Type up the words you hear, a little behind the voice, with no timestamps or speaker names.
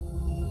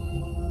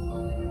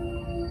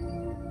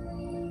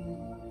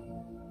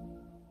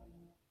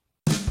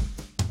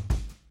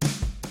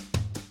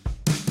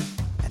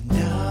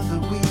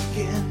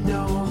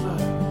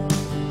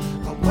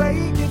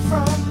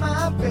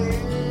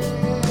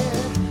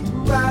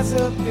rise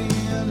up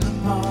in the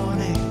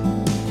morning,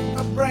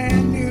 a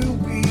brand new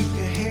week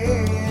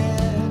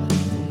ahead.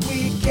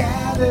 We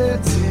gather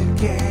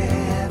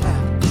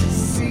together to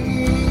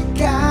see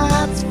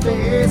God's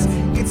face.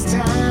 It's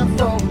time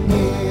for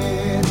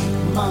Mid-Monday.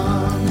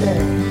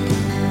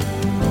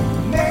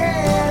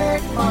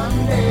 Manic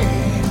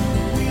Monday.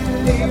 We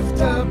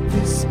lift up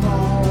this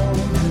moment.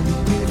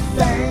 We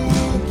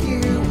thank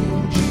you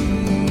in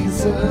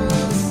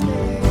Jesus' name.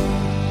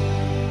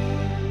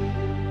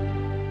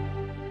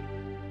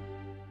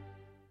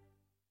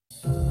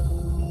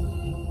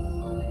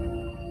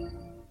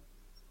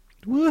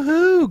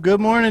 Woohoo! Good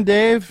morning,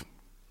 Dave.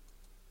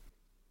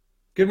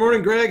 Good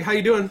morning, Greg. How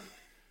you doing?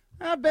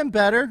 I've been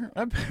better.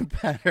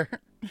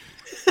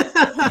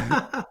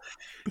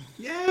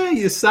 Yeah,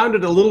 you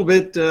sounded a little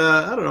bit,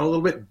 a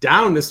little bit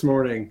down this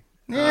morning.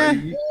 Yeah.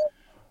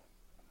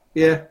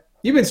 Yeah.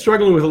 You've been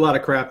struggling with a lot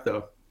of crap,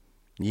 though.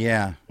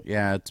 Yeah.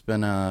 It's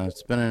been an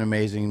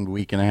amazing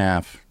week and a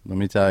half. Let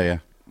me tell you.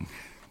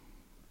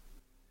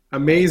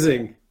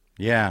 Amazing.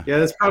 Yeah. Yeah,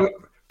 that's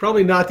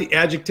probably not the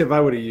adjective I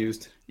would have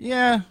used.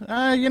 Yeah.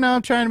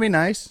 I'm trying to be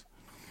nice.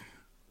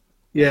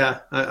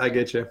 Yeah, I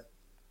get you.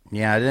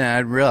 Yeah, I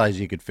didn't realize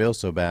you could feel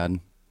so bad,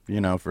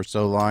 for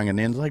so long, and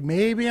then it's like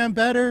maybe I'm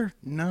better.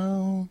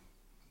 No.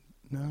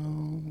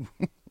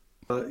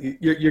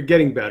 You're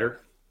getting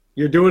better.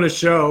 You're doing a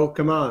show.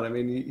 Come on. I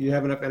mean, you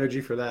have enough energy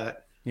for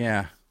that.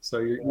 Yeah. So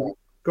you're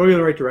going in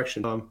the right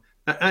direction.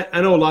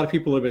 I know a lot of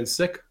people have been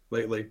sick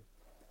lately.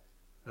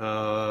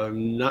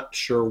 I'm not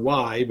sure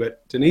why,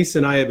 but Denise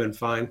and I have been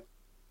fine.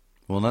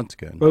 Well, that's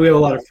good. But we have a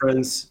lot of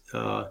friends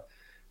that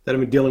have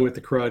been dealing with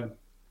the crud.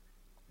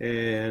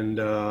 And,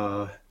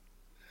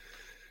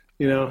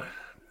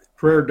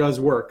 prayer does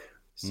work.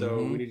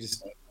 So we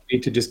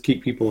need to just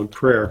keep people in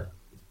prayer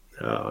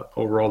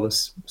over all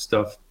this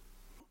stuff.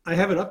 I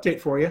have an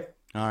update for you.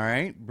 All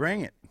right,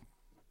 bring it.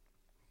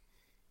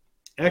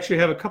 Actually,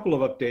 I have a couple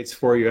of updates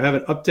for you. I have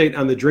an update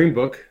on the Dream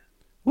Book.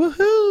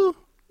 Woohoo!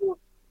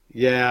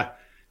 Yeah,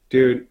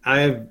 dude, I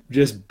have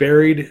just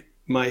buried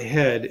my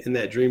head in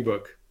that Dream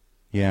Book.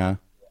 Yeah.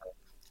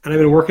 And I've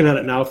been working on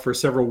it now for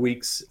several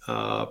weeks,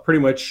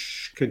 pretty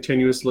much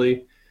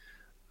continuously.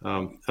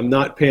 I'm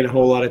not paying a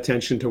whole lot of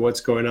attention to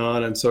what's going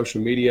on social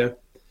media.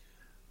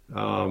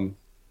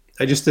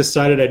 I just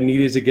decided I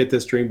needed to get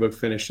this Dream Book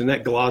finished. And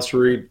that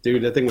glossary,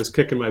 dude, that thing was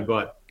kicking my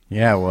butt.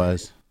 Yeah, it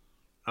was.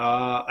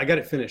 I got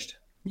it finished.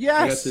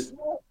 Yes.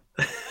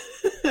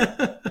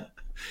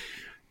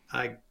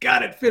 I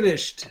got it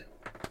finished.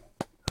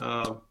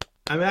 I'm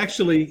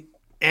actually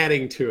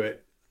adding to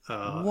it.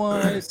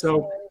 What?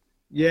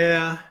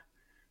 Yeah.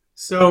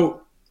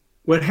 So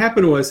what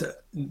happened was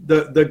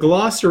the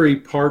glossary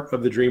part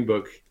of the Dream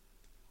Book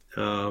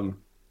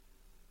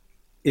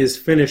is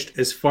finished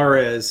as far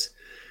as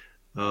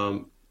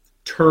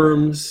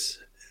terms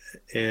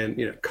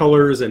and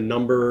colors and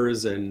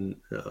numbers and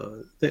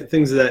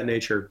things of that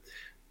nature.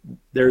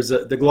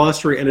 The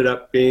glossary ended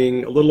up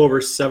being a little over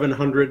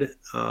 700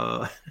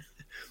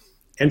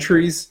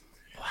 entries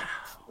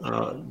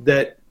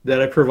that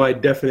I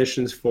provide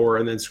definitions for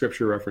and then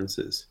scripture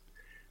references.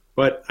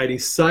 But I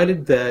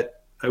decided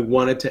that I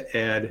wanted to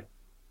add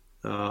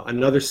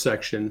another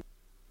section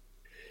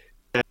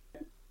that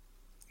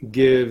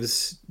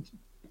gives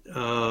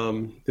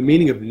the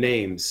meaning of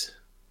names,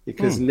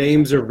 because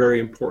names are very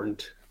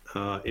important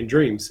in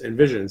dreams and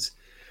visions.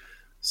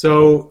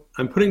 So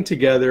I'm putting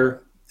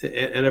together,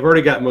 and I've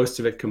already got most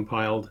of it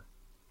compiled,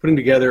 putting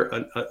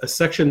together a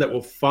section that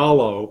will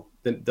follow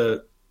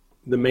the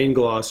main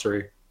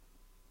glossary.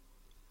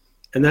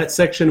 And that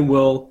section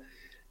will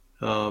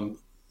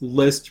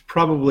list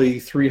probably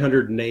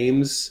 300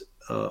 names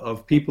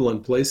of people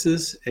and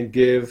places and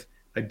give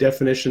a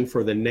definition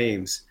for the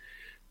names.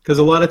 Because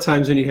a lot of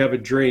times when you have a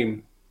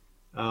dream,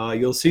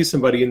 you'll see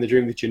somebody in the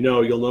dream that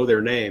you'll know their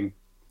name.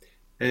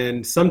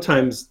 And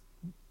sometimes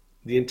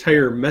the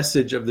entire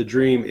message of the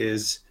dream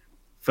is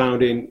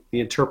found in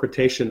the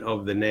interpretation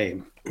of the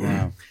name.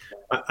 Wow.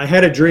 I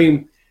had a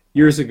dream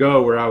years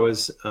ago where I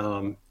was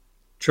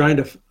trying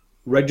to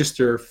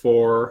register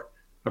for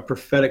a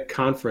prophetic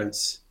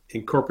conference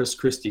in Corpus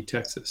Christi,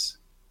 Texas.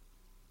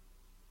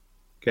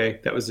 Okay,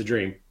 that was the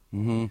dream.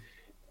 Mm-hmm.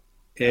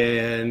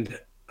 And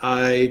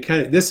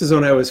this is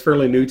when I was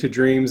fairly new to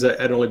dreams.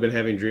 I'd only been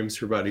having dreams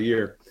for about a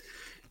year.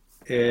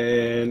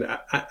 And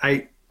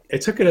I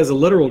took it as a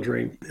literal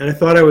dream. And I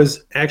thought I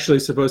was actually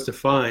supposed to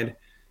find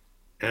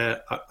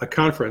a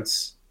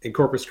conference in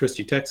Corpus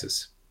Christi,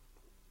 Texas.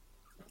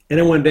 And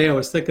then one day I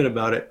was thinking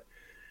about it,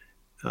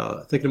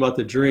 thinking about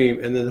the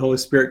dream, and then the Holy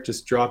Spirit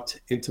just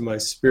dropped into my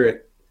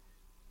spirit.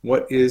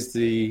 What is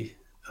the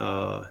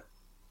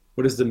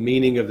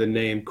meaning of the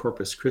name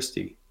Corpus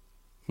Christi?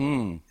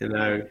 And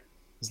I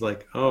was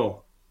like,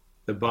 oh,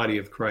 the body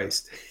of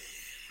Christ,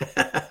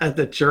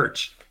 the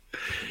church.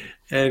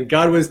 And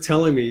God was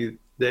telling me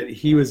that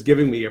he was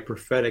giving me a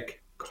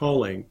prophetic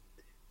calling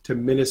to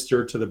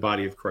minister to the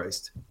body of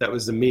Christ. That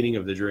was the meaning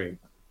of the dream.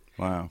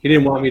 Wow. He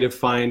didn't want me to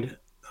find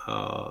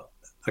a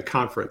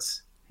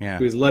conference. Yeah.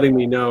 He was letting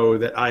me know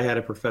that I had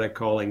a prophetic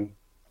calling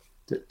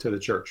to the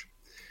church.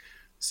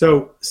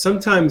 So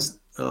sometimes,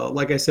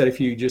 like I said, if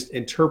you just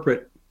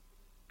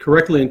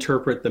correctly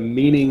interpret the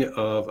meaning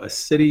of a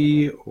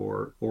city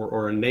or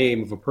a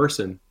name of a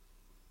person,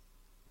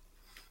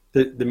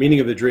 the meaning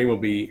of the dream will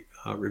be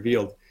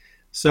revealed.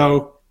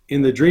 So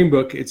in the dream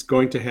book, it's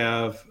going to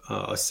have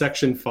a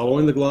section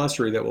following the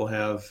glossary that will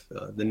have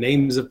the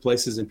names of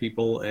places and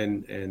people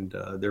and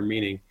their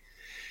meaning.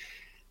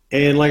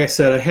 And like I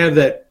said, I have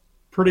that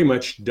pretty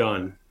much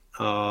done.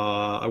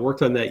 I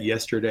worked on that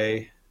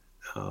yesterday.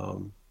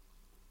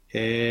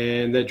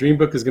 And that dream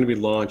book is going to be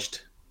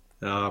launched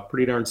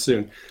pretty darn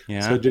soon.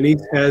 Yeah. So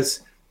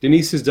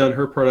Denise has done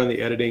her part on the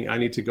editing. I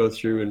need to go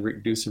through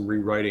and do some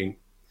rewriting.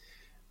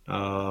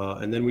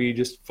 And then we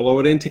just flow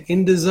it into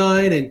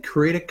InDesign and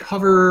create a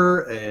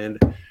cover, and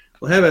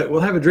we'll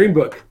have a dream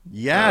book.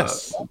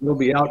 Yes. It'll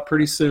be out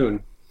pretty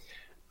soon.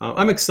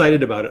 I'm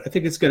excited about it. I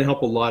think it's going to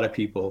help a lot of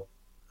people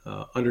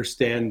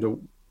understand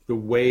the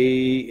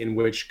way in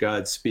which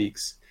God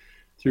speaks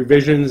through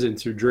visions and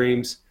through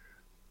dreams.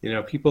 You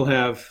know,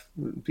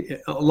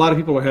 a lot of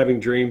people are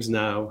having dreams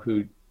now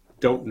who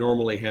don't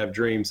normally have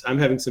dreams. I'm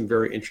having some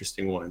very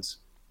interesting ones.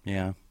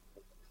 Yeah.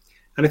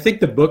 And I think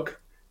the book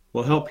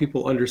will help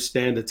people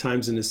understand the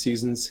times and the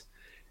seasons,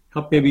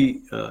 help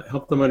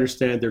them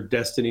understand their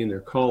destiny and their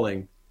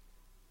calling.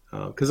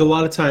 Because a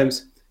lot of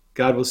times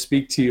God will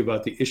speak to you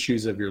about the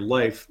issues of your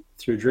life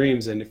through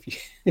dreams. And if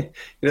you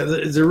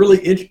there's a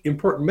really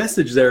important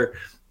message there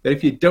that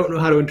if you don't know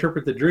how to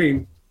interpret the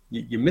dream,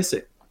 you miss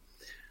it.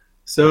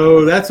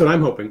 So that's what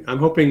I'm hoping. I'm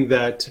hoping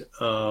that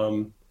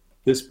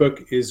this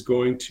book is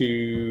going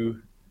to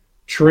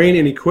train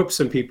and equip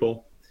some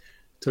people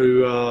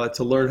to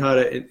learn how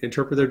to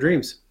interpret their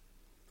dreams.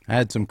 I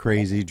had some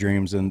crazy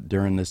dreams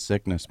during this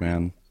sickness,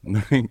 man.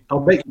 I'll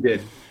bet you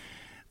did.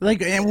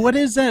 Like, and what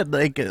is that?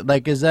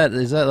 Like is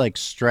that like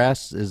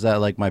stress? Is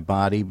that like my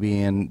body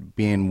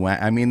being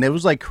wet? I mean, it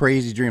was like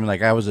crazy dream.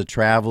 Like I was a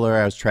traveler.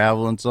 I was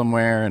traveling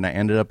somewhere, and I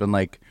ended up in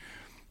like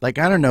I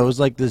don't know. It was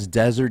like this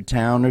desert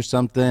town or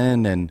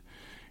something, and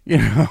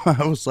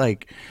I was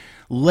like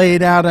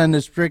laid out on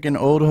this freaking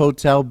old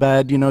hotel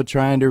bed,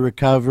 trying to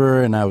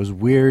recover, and I was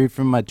weary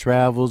from my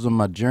travels and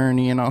my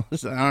journey and all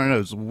this. I don't know.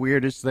 It's the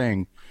weirdest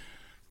thing,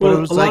 but it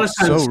was like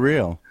so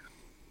real.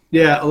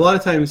 Yeah, a lot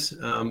of times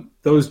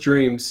those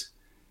dreams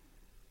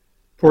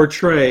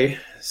portray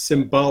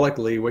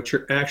symbolically what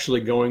you're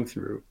actually going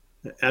through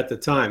at the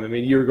time. I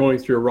mean, you're going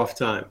through a rough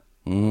time.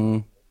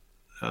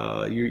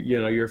 Mm-hmm.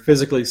 You're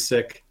physically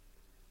sick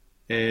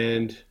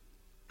and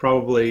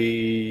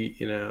probably,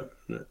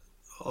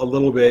 a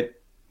little bit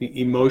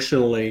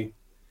emotionally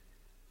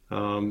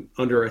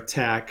under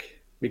attack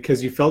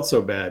because you felt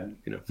so bad,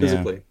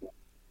 physically. Yeah.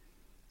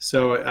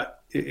 So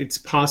it's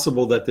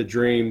possible that the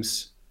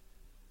dreams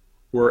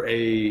were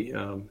a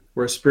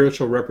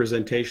spiritual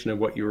representation of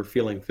what you were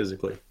feeling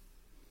physically.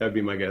 That would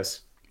be my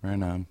guess.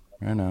 Right on.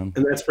 And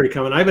that's pretty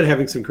common. I've been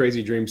having some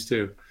crazy dreams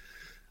too.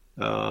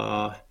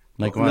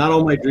 Like what? Not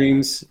all my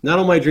dreams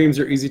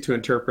are easy to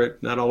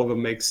interpret. Not all of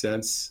them make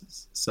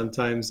sense.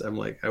 Sometimes I'm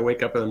like, I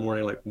wake up in the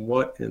morning like,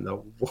 what in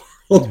the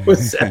world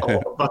was that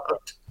all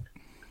about?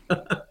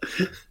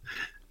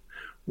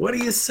 What are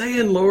you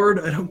saying, Lord?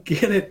 I don't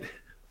get it.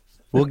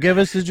 Well, give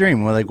us a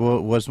dream. Well,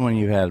 what's one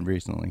you had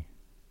recently?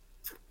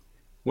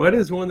 What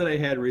is one that I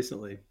had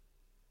recently?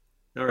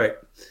 All right.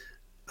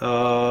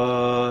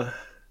 I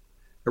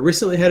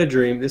recently had a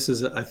dream. This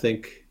is, I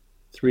think,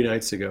 3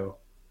 nights ago,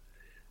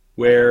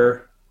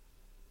 where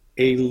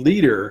a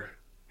leader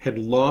had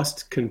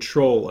lost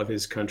control of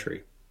his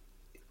country.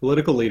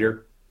 Political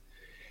leader.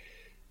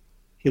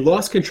 He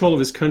lost control of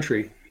his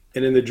country.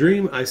 And in the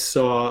dream, I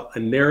saw a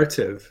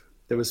narrative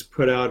that was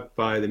put out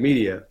by the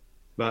media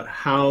about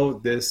how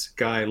this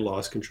guy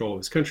lost control of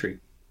his country.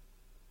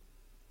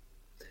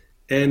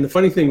 And the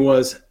funny thing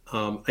was,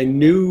 I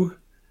knew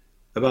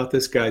about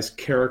this guy's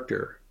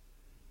character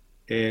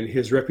and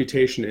his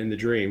reputation in the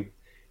dream.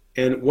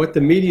 And what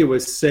the media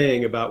was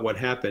saying about what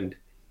happened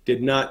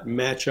did not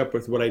match up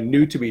with what I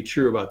knew to be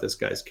true about this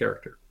guy's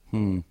character.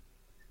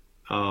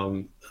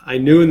 I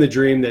knew in the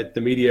dream that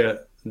the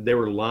media, they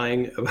were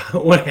lying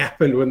about what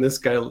happened when this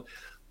guy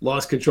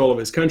lost control of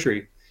his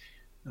country.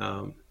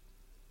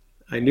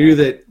 I knew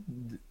that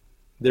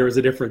there was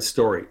a different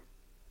story.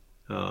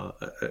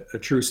 A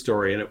true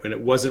story, and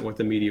it wasn't what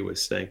the media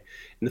was saying.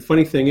 And the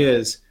funny thing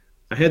is,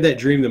 I had that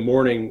dream the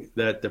morning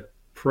that the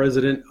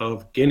president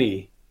of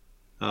Guinea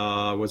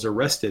was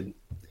arrested,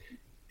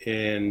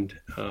 and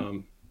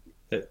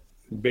that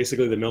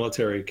basically the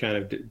military kind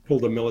of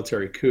pulled a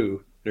military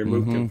coup and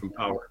removed him from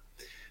power.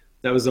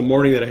 That was the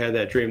morning that I had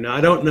that dream. Now,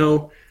 I don't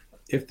know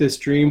if this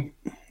dream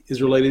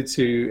is related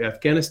to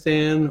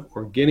Afghanistan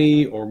or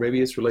Guinea, or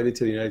maybe it's related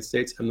to the United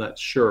States. I'm not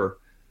sure.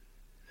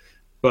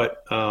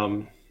 But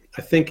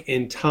I think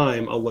in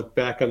time, I'll look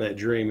back on that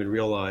dream and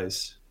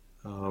realize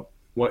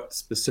what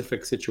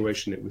specific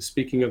situation it was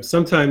speaking of.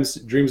 Sometimes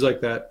dreams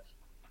like that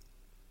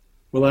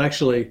will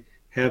actually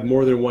have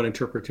more than one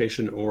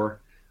interpretation, or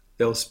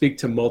they'll speak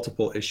to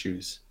multiple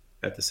issues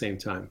at the same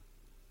time.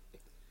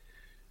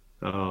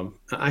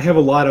 I have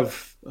a lot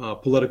of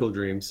political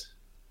dreams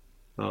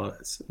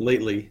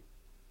lately,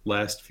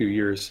 last few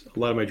years. A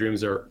lot of my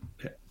dreams are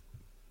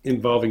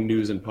involving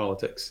news and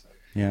politics.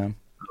 Yeah.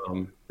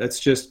 That's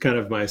just kind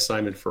of my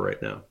assignment for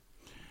right now.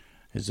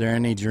 Is there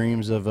any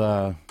dreams of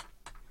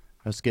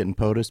us getting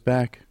POTUS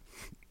back?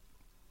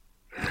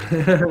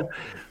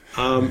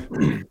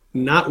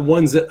 Not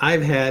ones that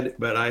I've had,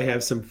 but I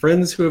have some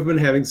friends who have been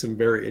having some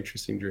very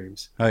interesting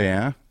dreams. Oh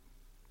yeah.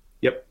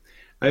 Yep.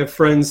 I have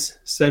friends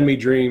send me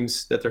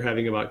dreams that they're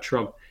having about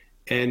Trump,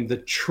 and the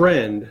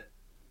trend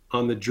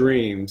on the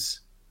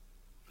dreams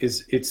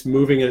is it's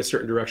moving in a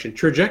certain direction.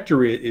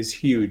 Trajectory is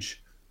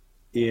huge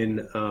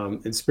in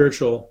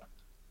spiritual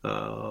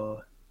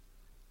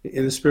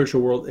in the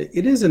spiritual world.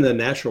 It is in the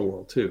natural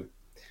world too.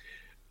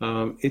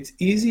 It's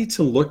easy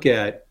to look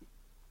at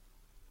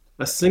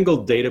a single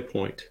data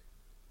point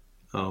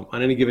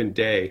on any given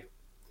day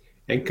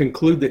and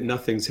conclude that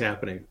nothing's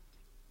happening.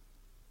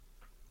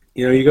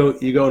 You know,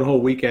 you go a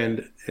whole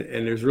weekend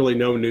and there's really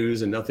no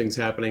news and nothing's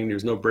happening.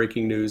 There's no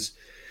breaking news.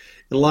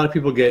 And a lot of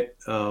people get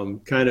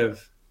kind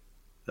of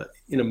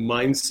in a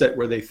mindset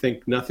where they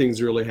think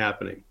nothing's really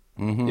happening.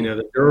 Mm-hmm. You know,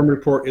 the Durham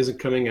report isn't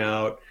coming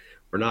out.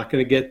 We're not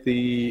going to get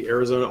the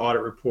Arizona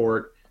audit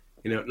report.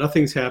 You know,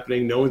 nothing's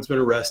happening. No one's been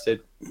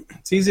arrested.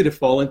 It's easy to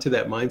fall into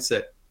that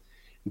mindset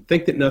and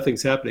think that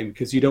nothing's happening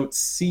because you don't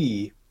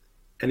see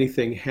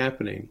anything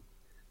happening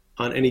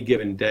on any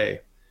given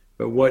day.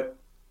 But what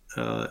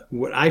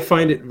I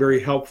find it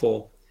very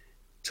helpful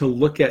to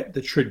look at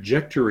the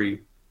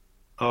trajectory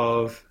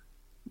of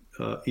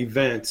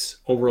events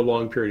over a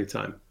long period of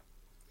time.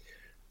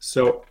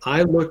 So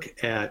I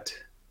look at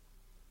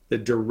the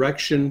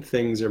direction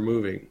things are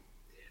moving.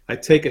 I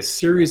take a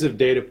series of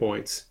data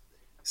points,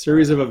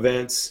 series of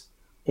events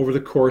over the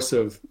course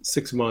of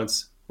 6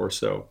 months or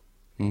so,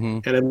 Mm-hmm.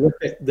 and I look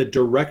at the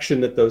direction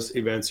that those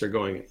events are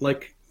going in.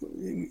 Like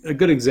a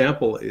good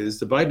example is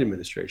the Biden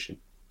administration.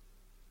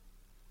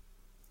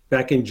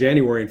 Back in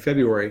January and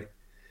February,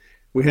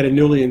 we had a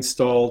newly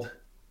installed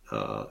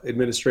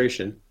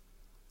administration,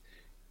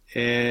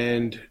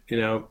 and you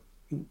know,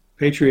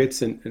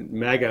 Patriots and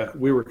MAGA,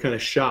 we were kind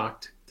of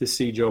shocked to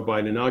see Joe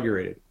Biden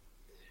inaugurated.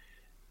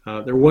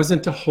 There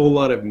wasn't a whole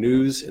lot of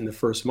news in the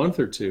first month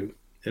or two,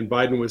 and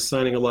Biden was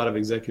signing a lot of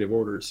executive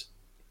orders,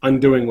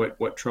 undoing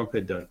what Trump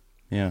had done.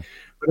 Yeah.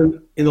 But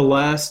in the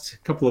last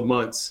couple of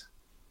months,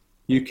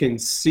 you can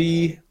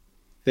see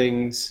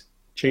things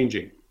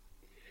changing.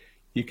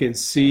 You can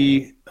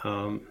see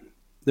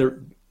the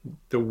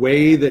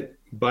way that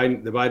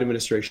the Biden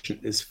administration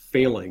is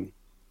failing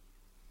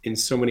in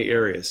so many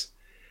areas.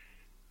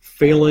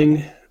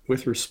 Failing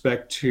with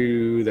respect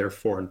to their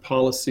foreign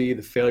policy,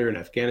 the failure in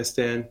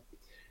Afghanistan,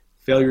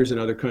 failures in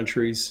other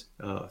countries,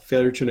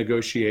 failure to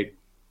negotiate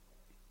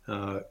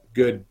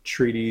good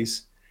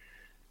treaties.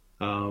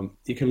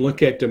 You can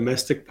look at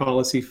domestic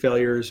policy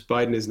failures.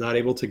 Biden is not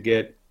able to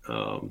get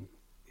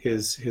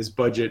his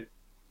budget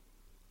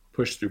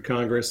pushed through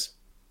Congress.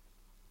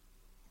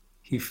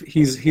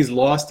 He's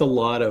lost a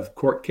lot of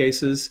court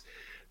cases.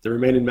 The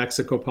Remain in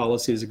Mexico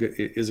policy is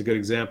a good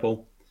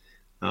example.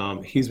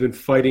 He's been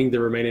fighting the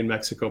Remain in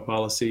Mexico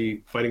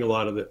policy, fighting a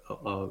lot of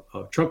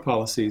the Trump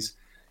policies,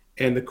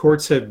 and the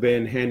courts have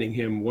been handing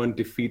him one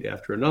defeat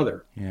after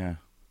another. Yeah.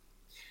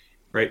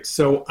 Right.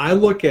 So I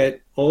look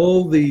at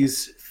all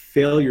these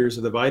failures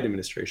of the Biden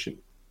administration,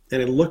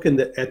 and I look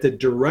at the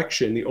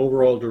direction, the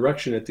overall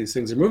direction that these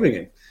things are moving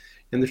in,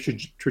 and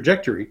the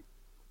trajectory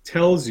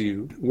tells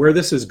you where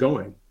this is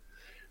going.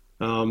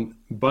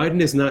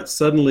 Biden is not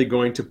suddenly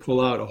going to pull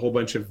out a whole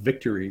bunch of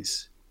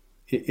victories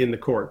in the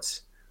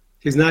courts.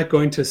 He's not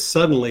going to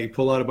suddenly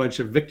pull out a bunch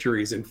of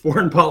victories in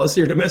foreign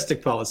policy or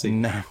domestic policy.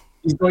 No.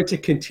 He's going to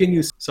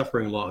continue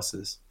suffering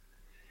losses.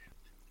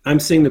 I'm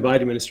seeing the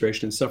Biden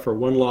administration suffer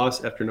one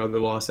loss after another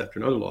loss after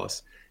another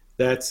loss.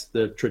 That's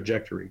the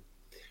trajectory,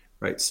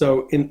 right?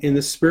 So in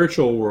the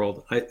spiritual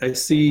world, I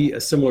see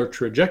a similar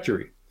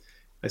trajectory.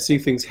 I see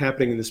things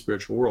happening in the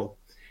spiritual world.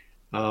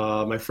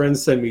 My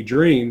friends send me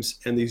dreams,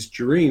 and these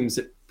dreams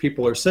that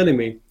people are sending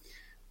me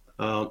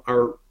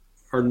are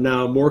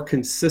now more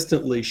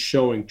consistently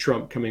showing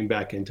Trump coming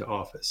back into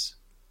office.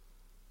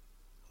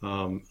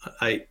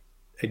 I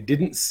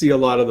didn't see a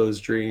lot of those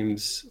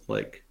dreams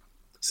like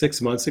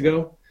 6 months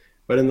ago,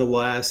 but in the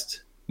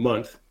last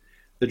month,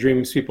 the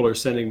dreams people are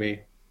sending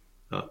me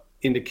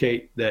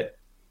indicate that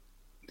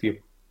the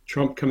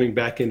Trump coming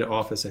back into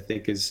office, I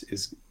think,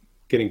 is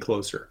getting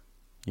closer.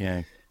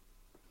 Yeah.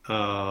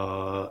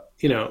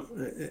 You know,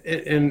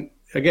 and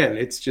again,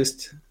 it's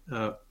just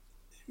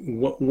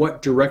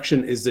what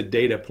direction is the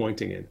data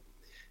pointing in?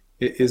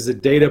 Is the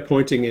data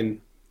pointing in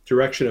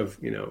direction of,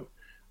 you know,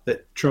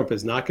 that Trump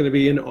is not going to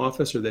be in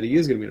office, or that he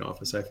is going to be in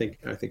office? I think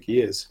he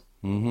is.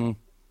 Mm-hmm.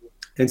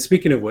 And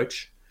speaking of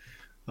which,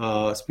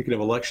 speaking of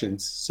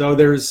elections, so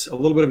there's a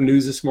little bit of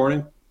news this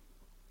morning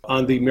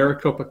on the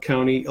Maricopa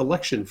County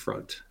election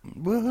front.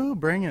 Woohoo!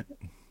 Bring it.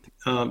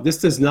 This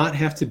does not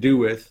have to do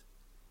with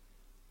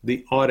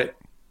the audit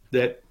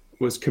that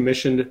was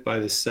commissioned by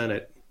the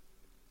Senate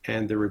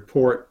and the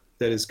report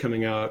that is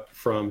coming out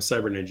from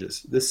Cyber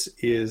Ninjas. This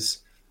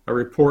is a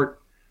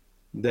report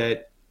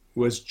that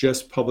was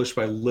just published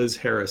by Liz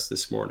Harris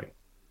this morning.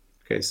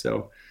 Okay,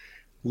 so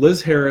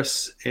Liz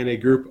Harris and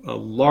a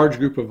large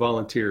group of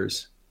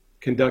volunteers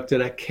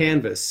conducted a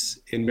canvass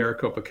in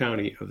Maricopa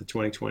County of the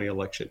 2020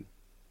 election.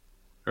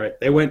 All right,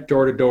 they went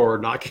door to door,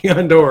 knocking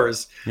on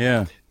doors,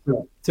 to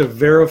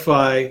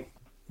verify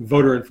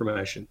voter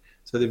information.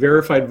 So they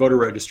verified voter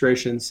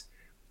registrations.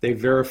 They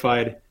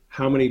verified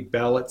how many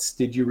ballots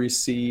did you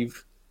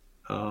receive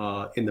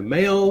in the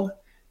mail?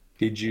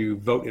 Did you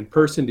vote in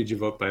person? Did you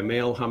vote by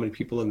mail? How many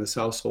people in this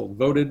household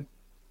voted?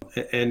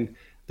 And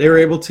they were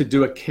able to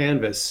do a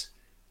canvass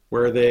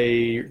where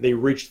they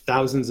reached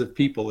thousands of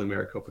people in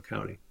Maricopa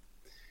County.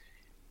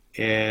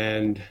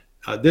 And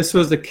this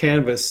was the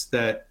canvass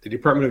that the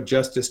Department of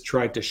Justice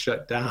tried to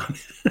shut down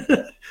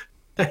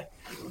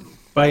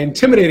by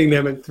intimidating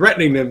them and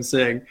threatening them,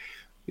 saying,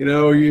 you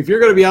know, if you're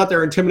going to be out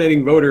there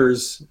intimidating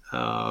voters,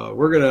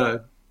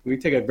 we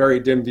take a very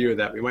dim view of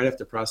that. We might have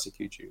to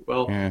prosecute you.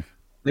 Well,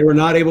 they were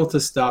not able to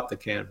stop the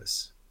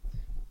canvass,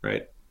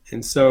 right?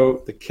 And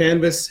so the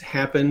canvass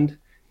happened,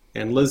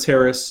 and Liz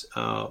Harris,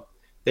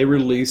 they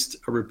released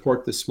a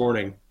report this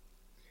morning.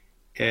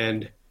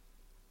 And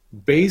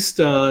based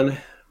on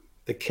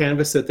the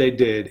canvass that they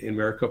did in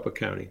Maricopa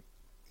County,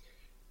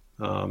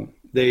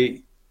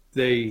 they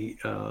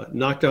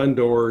knocked on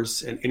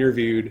doors and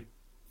interviewed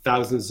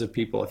thousands of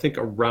people, I think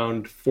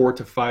around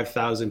 4,000 to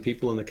 5,000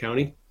 people in the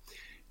county.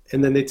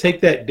 And then they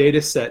take that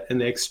data set and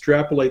they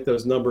extrapolate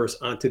those numbers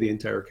onto the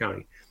entire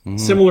county.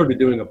 Similar to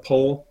doing a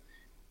poll.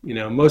 You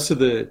know, most of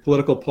the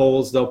political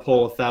polls, they'll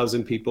poll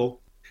 1,000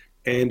 people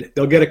and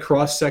they'll get a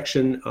cross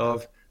section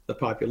of the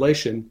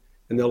population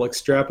and they'll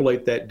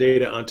extrapolate that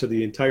data onto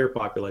the entire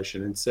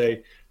population and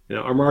say, you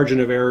know, our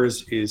margin of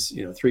errors is,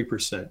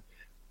 3%.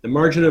 The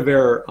margin of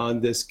error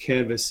on this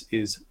canvas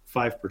is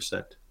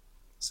 5%.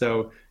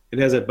 So it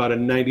has about a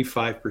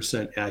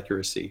 95%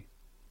 accuracy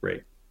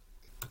rate.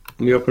 Let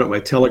me open up my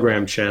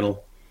Telegram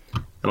channel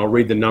and I'll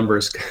read the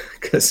numbers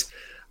because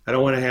I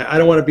don't want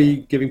to be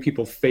giving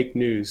people fake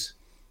news.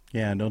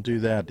 Yeah, don't do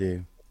that,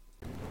 dude.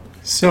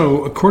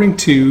 So according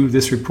to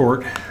this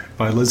report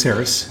by Liz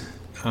Harris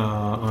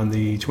on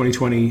the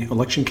 2020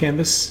 election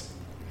canvass,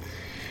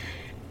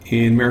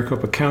 in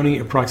Maricopa County,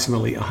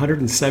 approximately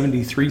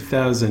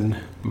 173,000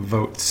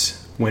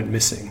 votes went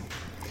missing.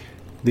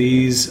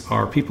 These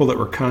are people that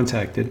were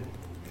contacted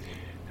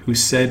who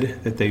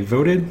said that they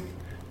voted,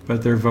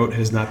 but their vote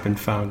has not been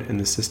found in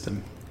the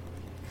system.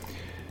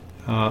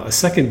 A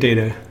second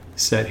data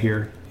set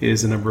here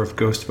is the number of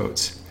ghost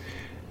votes.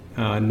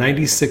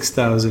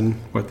 96,000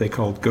 what they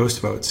called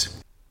ghost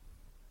votes.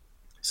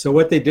 So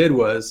what they did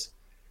was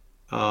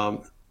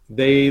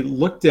they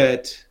looked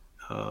at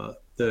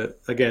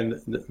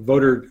the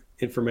voter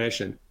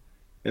information,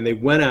 and they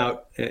went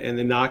out and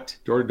they knocked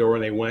door to door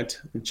and they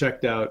went and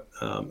checked out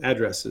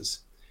addresses.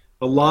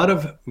 A lot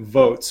of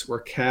votes were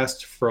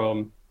cast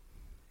from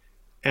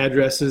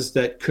addresses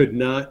that could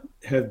not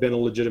have been a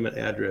legitimate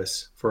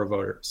address for a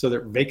voter. So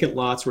they're vacant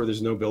lots where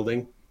there's no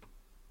building.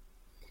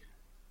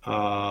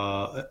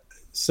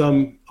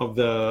 Some of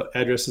the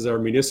addresses are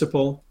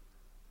municipal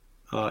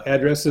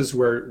addresses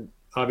where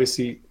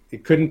obviously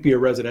it couldn't be a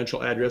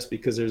residential address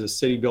because there's a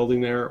city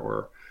building there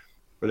or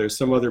there's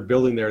some other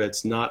building there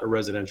that's not a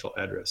residential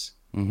address.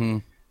 Mm-hmm.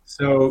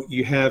 So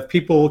you have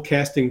people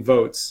casting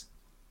votes,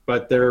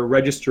 but they're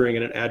registering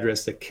in an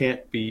address that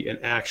can't be an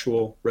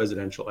actual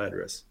residential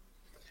address.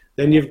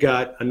 Then you've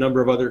got a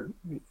number of other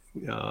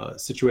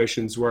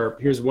situations where,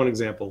 here's one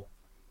example.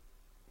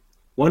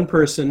 One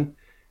person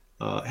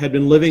had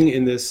been living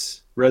in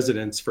this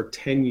residence for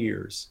 10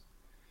 years,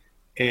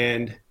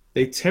 and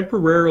they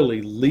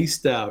temporarily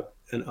leased out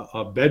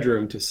a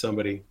bedroom to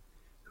somebody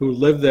who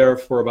lived there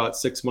for about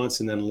 6 months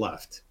and then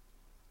left.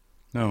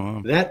 Oh,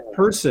 wow. That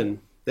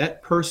person, that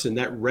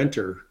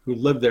renter who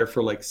lived there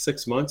for like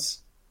 6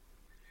 months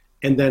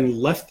and then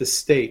left the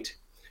state,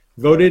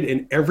 voted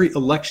in every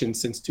election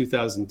since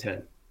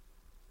 2010.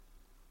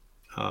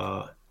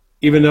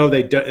 Even though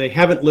they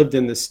haven't lived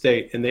in the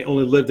state and they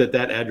only lived at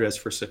that address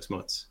for 6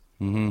 months.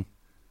 Mm-hmm.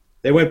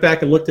 They went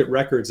back and looked at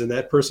records, and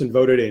that person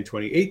voted in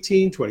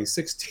 2018,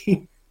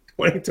 2016,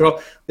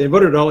 2012. They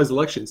voted in all these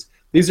elections.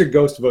 These are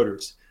ghost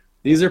voters.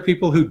 These are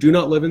people who do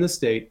not live in the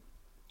state,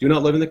 do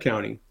not live in the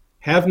county,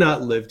 have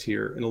not lived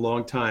here in a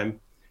long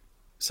time.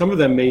 Some of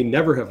them may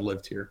never have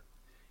lived here.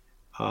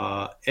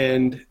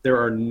 And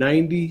there are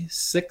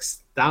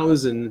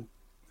 96,000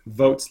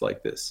 votes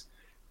like this,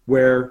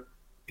 where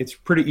it's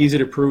pretty easy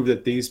to prove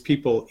that these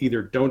people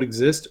either don't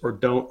exist or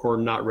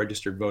not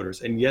registered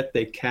voters, and yet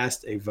they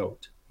cast a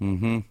vote.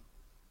 Mm-hmm.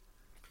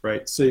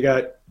 Right. So you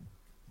got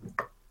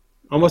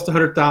almost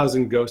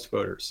 100,000 ghost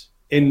voters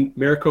in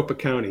Maricopa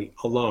County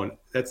alone.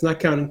 That's not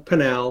counting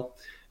Pinal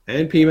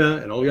and Pima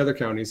and all the other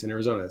counties in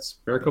Arizona. It's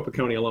Maricopa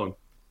County alone.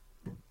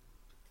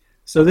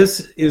 So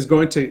this is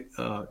going to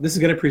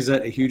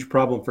present a huge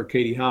problem for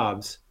Katie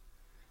Hobbs,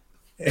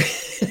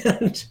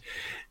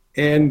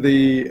 and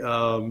the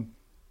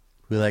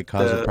we like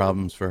causing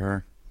problems for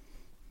her.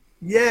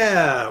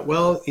 Yeah,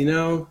 well,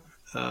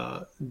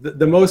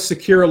 the most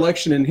secure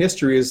election in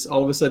history is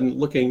all of a sudden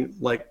looking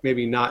like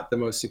maybe not the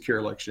most secure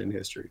election in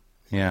history.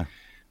 Yeah.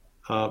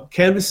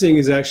 Canvassing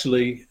is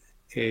actually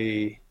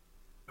a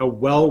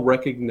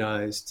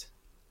well-recognized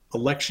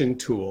election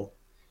tool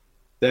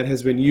that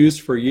has been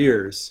used for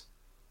years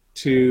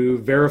to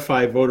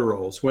verify voter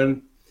rolls.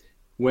 When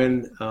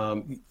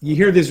you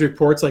hear these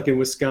reports, like in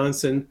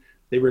Wisconsin,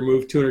 they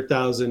removed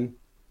 200,000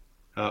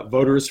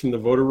 voters from the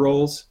voter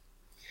rolls,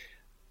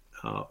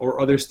 or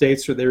other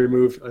states where they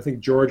removed, I think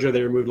Georgia,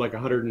 they removed like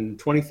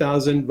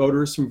 120,000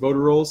 voters from voter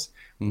rolls.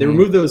 Mm-hmm. They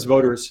removed those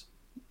voters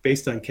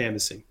based on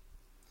canvassing.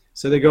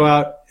 So they go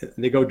out,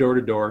 they go door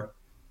to door,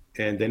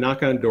 and they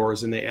knock on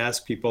doors and they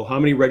ask people, how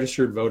many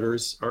registered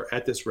voters are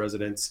at this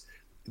residence?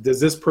 Does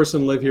this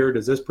person live here?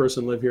 Does this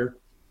person live here?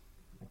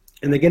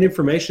 And they get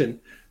information.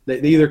 They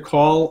either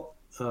call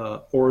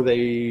or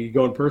they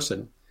go in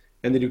person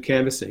and they do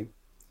canvassing.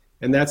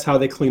 And that's how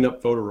they clean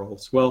up voter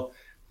rolls. Well,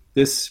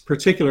 this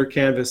particular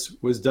canvass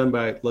was done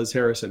by Liz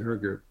Harris and her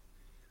group.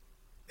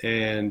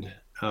 And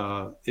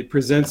it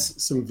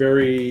presents some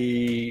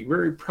very,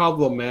 very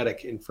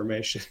problematic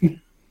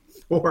information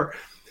for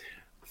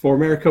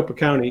Maricopa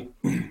County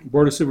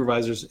Board of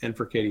Supervisors and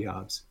for Katie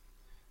Hobbs.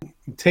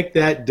 Take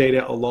that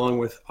data along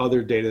with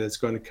other data that's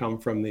going to come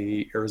from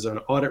the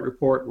Arizona audit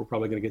report. We're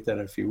probably going to get that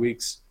in a few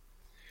weeks.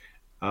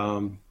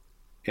 And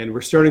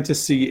we're starting to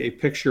see a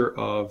picture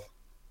of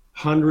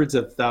hundreds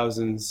of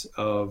thousands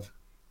of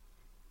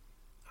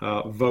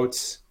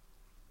votes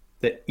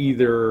that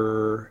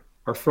either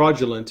are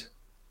fraudulent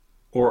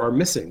or are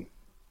missing.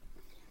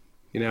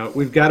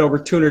 We've got over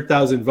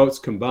 200,000 votes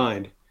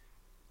combined.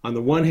 On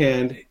the one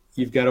hand,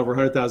 you've got over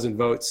 100,000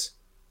 votes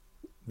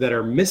that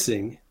are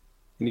missing,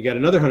 and you got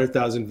another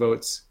 100,000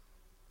 votes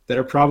that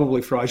are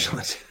probably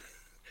fraudulent.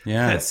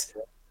 Yeah,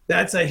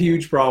 that's a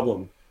huge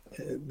problem.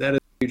 That is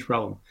a huge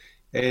problem.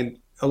 And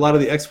a lot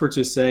of the experts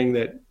are saying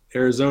that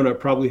Arizona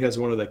probably has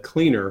one of the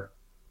cleaner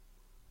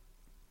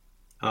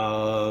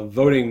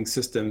voting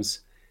systems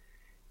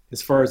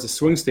as far as the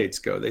swing states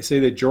go. They say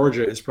that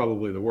Georgia is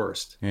probably the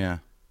worst. Yeah.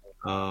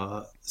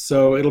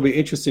 So it'll be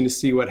interesting to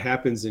see what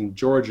happens in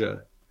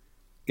Georgia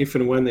if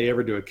and when they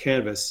ever do a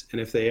canvass, and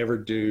if they ever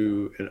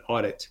do an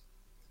audit.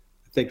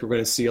 I think we're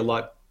going to see a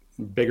lot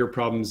bigger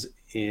problems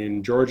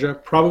in Georgia,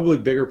 probably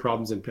bigger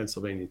problems in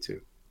Pennsylvania too.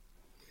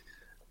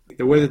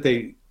 The way that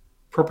they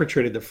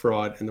perpetrated the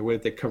fraud and the way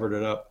that they covered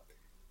it up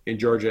in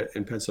Georgia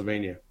and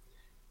Pennsylvania,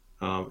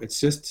 it's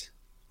just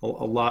a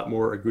lot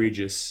more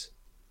egregious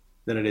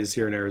than it is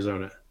here in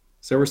Arizona.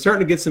 So we're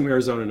starting to get some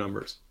Arizona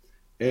numbers,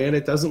 and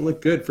it doesn't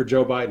look good for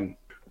Joe Biden.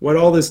 What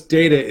all this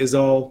data is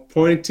all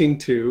pointing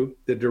to,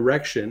 the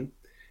direction,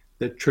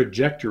 the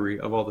trajectory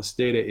of all this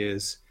data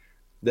is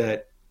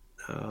that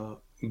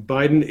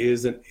Biden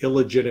is an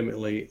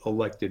illegitimately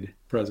elected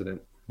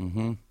president.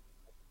 Mm-hmm.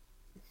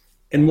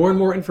 And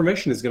more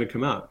information is going to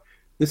come out.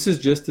 This is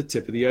just the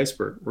tip of the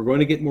iceberg. We're going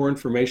to get more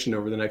information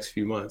over the next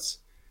few months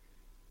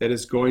that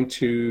is going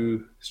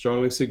to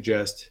strongly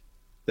suggest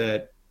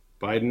that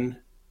Biden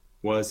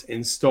was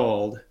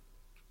installed,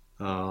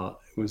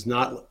 was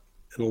not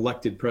an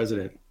elected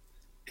president.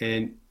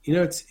 And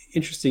it's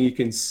interesting. You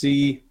can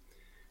see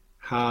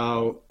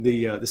how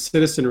the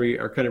citizenry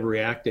are kind of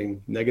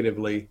reacting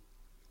negatively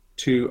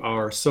to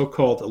our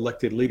so-called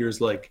elected leaders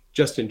like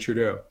Justin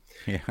Trudeau.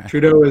 Yeah.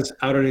 Trudeau is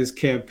out on his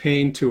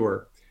campaign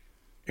tour,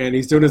 and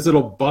he's doing his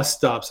little bus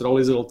stops at all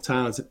these little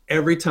towns. And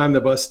every time the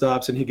bus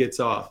stops and he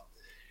gets off,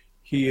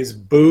 he is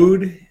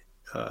booed,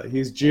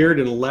 he's jeered,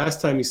 and the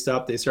last time he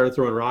stopped, they started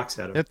throwing rocks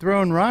at him. They're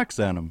throwing rocks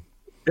at him.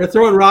 They're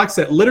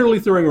literally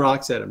throwing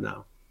rocks at him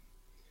now.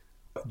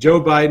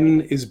 Joe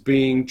Biden is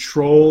being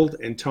trolled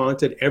and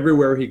taunted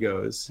everywhere he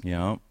goes.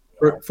 Yeah.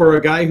 For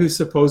a guy who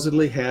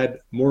supposedly had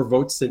more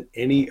votes than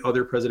any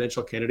other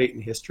presidential candidate in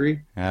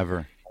history.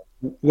 Ever.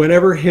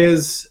 Whenever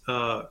his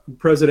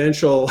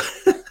presidential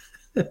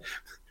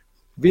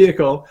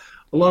vehicle,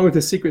 along with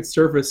the Secret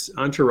Service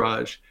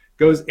entourage,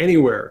 goes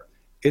anywhere,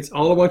 it's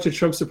all a bunch of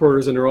Trump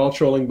supporters, and they're all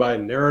trolling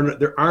Biden.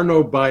 There are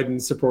no Biden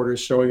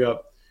supporters showing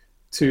up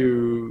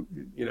to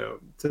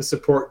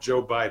support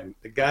Joe Biden.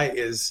 The guy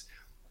is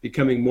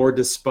becoming more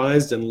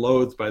despised and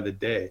loathed by the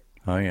day.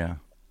 Oh yeah.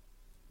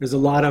 There's a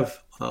lot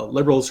of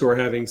liberals who are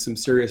having some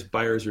serious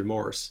buyer's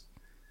remorse.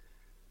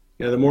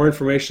 The more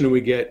information we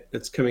get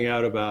that's coming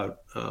out about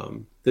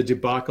the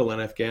debacle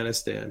in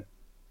Afghanistan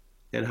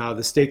and how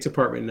the State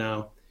Department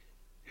now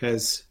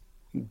is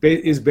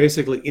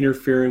basically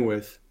interfering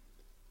with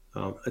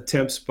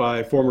attempts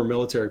by former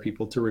military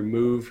people to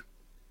remove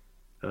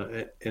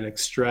and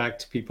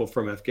extract people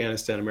from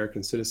Afghanistan,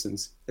 American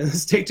citizens. And the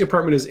State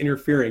Department is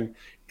interfering.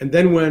 And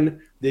then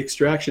when the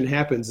extraction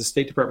happens, the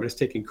State Department is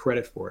taking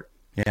credit for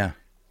it.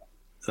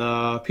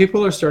 Yeah.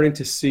 People are starting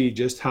to see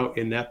just how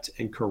inept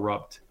and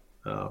corrupt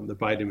the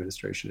Biden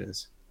administration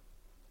is.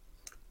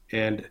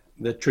 And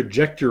the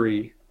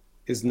trajectory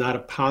is not a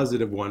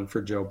positive one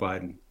for Joe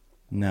Biden.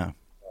 No.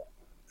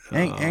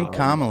 And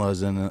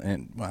Kamala's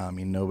well, I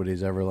mean,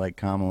 nobody's ever liked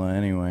Kamala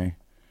anyway.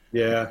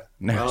 Yeah.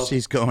 Now Well,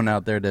 she's going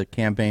out there to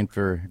campaign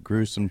for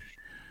Gruesome.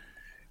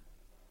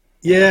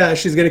 yeah,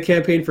 she's going to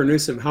campaign for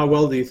Newsom. How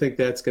well do you think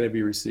that's going to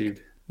be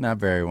received? Not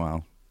very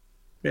well.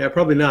 Yeah,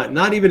 probably not.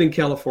 Not even in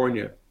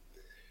California,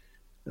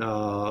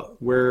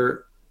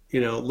 where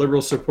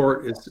liberal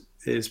support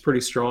is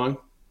pretty strong.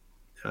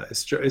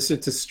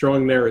 It's as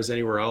strong there as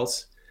anywhere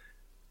else.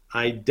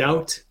 I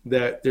doubt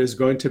that there's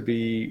going to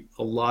be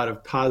a lot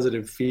of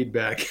positive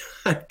feedback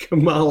on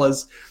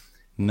Kamala's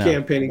No.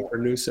 campaigning for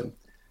Newsom.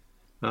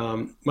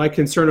 My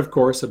concern, of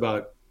course,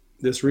 about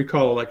this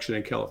recall election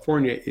in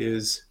California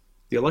is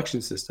the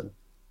election system.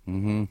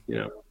 Mm-hmm.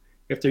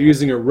 If they're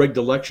using a rigged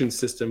election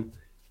system,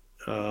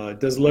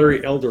 does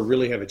Larry Elder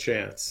really have a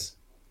chance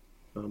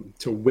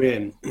to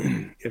win?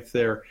 If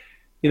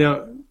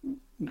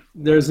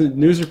there's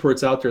news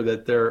reports out there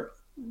that they're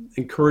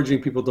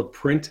encouraging people to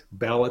print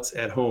ballots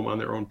at home on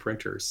their own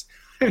printers.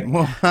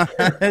 What?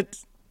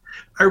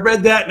 I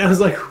read that and I was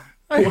like,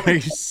 Are you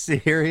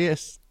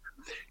serious?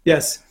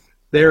 yes,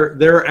 there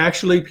are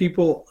actually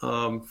people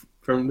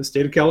from the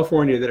state of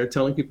California that are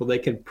telling people they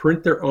can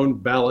print their own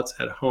ballots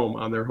at home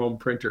on their home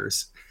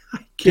printers. I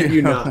kid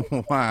you not.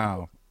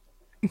 Wow.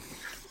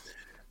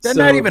 They're So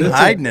not even this is-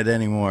 hiding it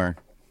anymore.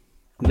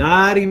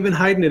 Not even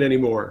hiding it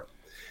anymore.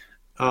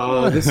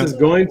 This is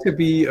going to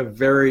be a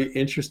very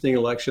interesting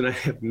election. I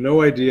have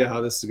no idea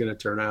how this is going to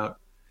turn out.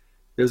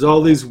 There's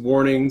all these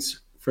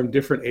warnings from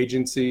different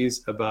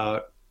agencies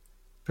about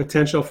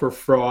potential for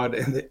fraud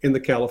in the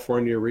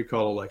California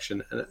recall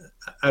election. And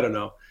I don't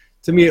know.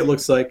 To me, it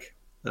looks like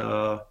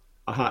a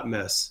hot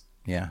mess.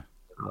 Yeah.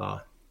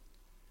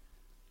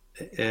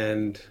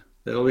 And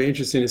it'll be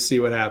interesting to see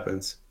what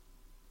happens.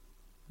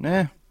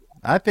 Yeah.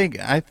 I think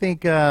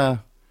with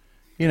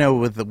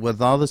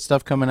all the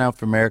stuff coming out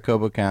from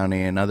Maricopa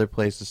County and other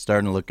places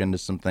starting to look into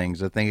some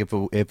things, I think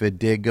if it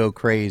did go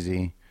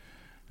crazy,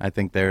 I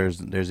think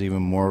there's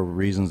even more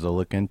reasons to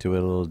look into it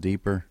a little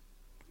deeper.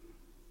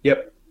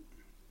 Yep.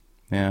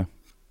 Yeah.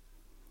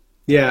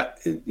 Yeah.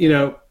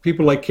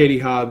 People like Katie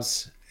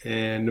Hobbs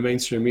and the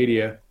mainstream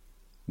media,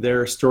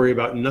 their story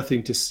about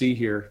nothing to see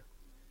here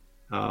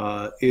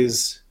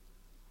is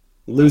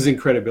losing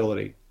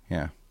credibility.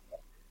 Yeah.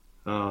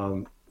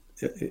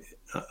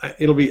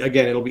 It'll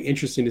be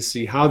interesting to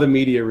see how the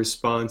media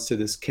responds to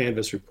this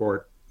Canvass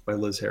report by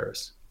Liz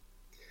Harris.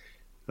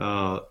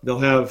 They'll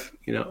have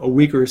a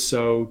week or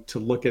so to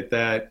look at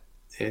that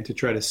and to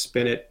try to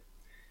spin it,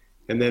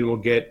 and then we'll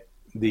get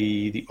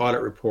the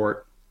audit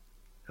report.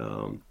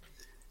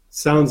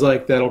 Sounds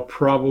like that'll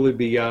probably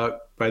be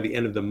out by the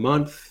end of the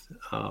month,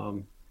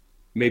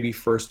 maybe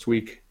first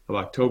week of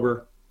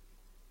October.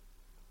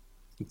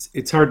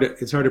 It's hard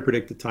to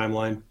predict the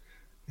timeline,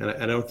 and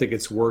I don't think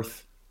it's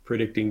worth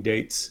predicting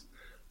dates.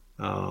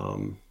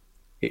 The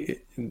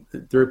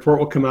report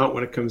will come out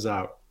when it comes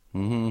out.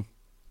 Mm-hmm.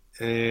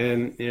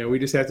 And we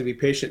just have to be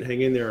patient,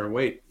 hang in there, and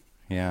wait.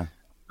 Yeah.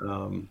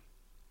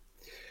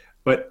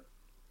 But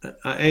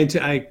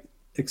I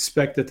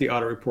expect that the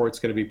audit report is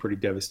going to be pretty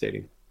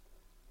devastating.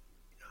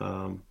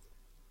 I'm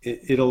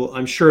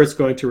sure it's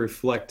going to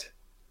reflect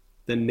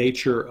the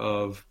nature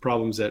of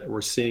problems that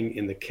we're seeing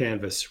in the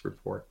Canvass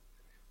report.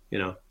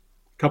 A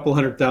couple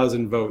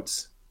 100,000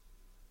 votes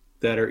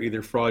that are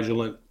either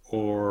fraudulent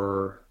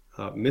or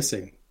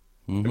missing.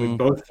 Mm-hmm. I mean,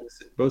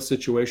 both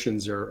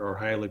situations are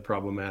highly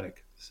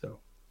problematic. So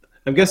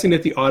I'm guessing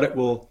that the audit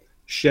will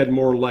shed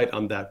more light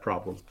on that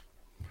problem.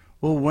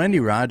 Well, Wendy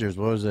Rogers,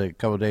 what was it, a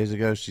couple of days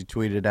ago? She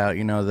tweeted out,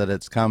 that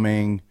it's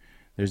coming.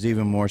 There's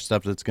even more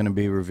stuff that's going to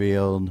be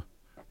revealed.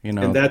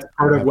 And that's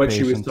part of what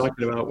patience. she was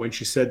talking about when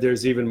she said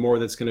there's even more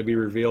that's going to be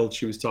revealed.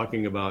 She was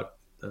talking about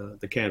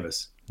the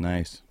Canvass.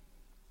 Nice.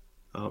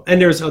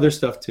 And there's other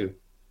stuff too.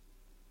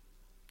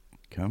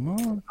 Come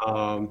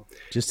on.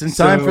 Just in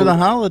time for the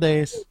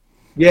holidays.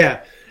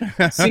 Yeah.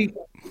 See,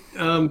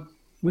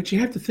 what you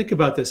have to think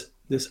about this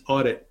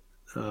audit,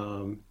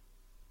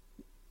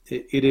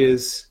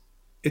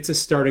 it's a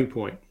starting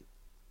point.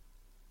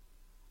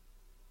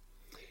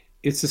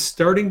 It's a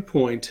starting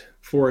point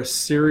for a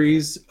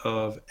series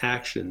of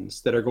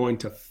actions that are going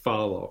to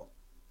follow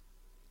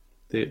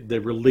the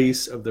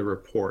release of the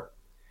report.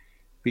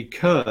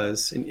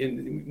 Because,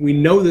 and we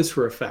know this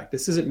for a fact,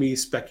 this isn't me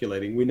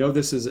speculating, we know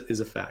this is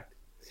a fact.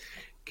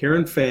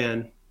 Karen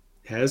Fann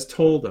has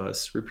told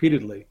us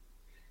repeatedly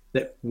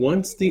that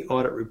once the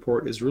audit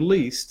report is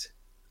released,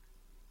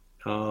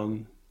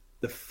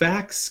 the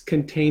facts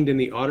contained in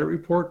the audit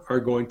report are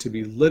going to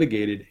be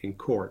litigated in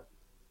court.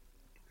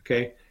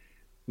 Okay?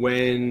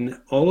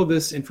 When all of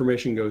this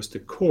information goes to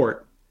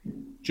court,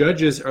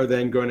 judges are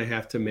then going to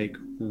have to make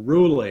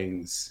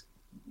rulings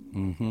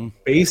Mm-hmm.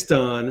 based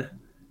on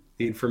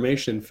the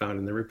information found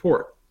in the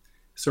report.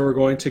 So we're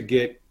going to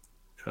get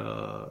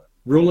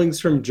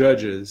rulings from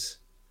judges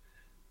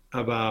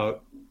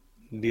about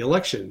the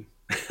election,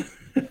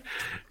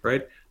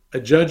 right?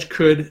 A judge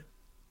could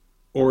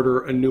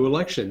order a new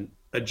election.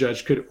 A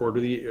judge could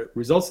order the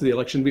results of the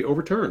election be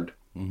overturned.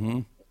 Mm-hmm.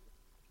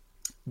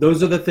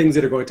 Those are the things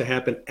that are going to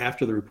happen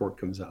after the report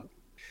comes out.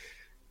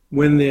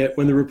 When the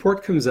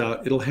report comes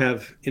out, it'll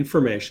have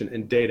information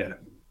and data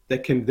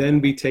that can then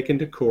be taken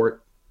to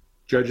court.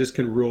 Judges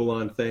can rule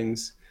on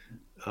things.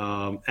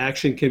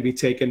 Action can be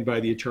taken by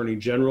the Attorney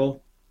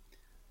General.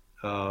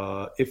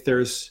 If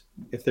there's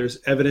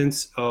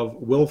evidence of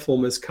willful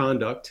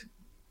misconduct,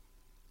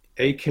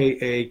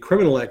 aka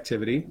criminal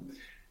activity,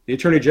 the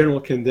Attorney General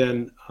can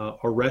then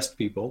arrest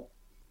people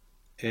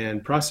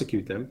and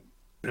prosecute them.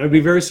 I would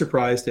be very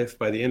surprised if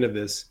by the end of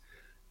this,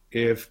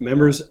 if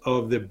members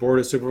of the Board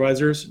of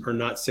Supervisors are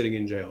not sitting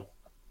in jail.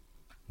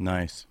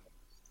 Nice.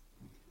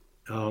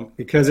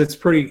 Because it's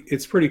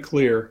pretty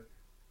clear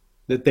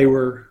that they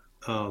were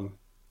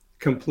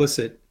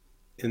complicit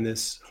in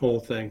this whole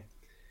thing.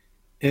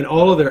 And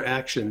all of their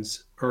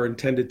actions are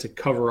intended to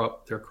cover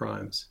up their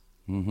crimes.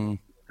 Mm-hmm.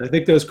 I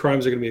think those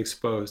crimes are going to be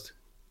exposed.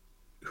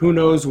 Who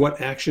knows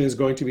what action is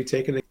going to be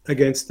taken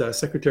against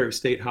Secretary of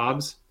State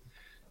Hobbs,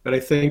 but I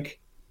think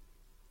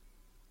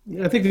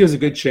there's a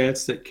good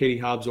chance that Katie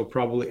Hobbs will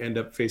probably end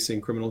up facing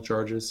criminal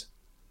charges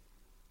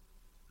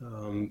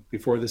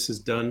before this is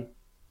done,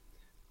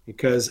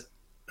 because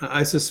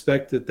I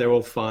suspect that they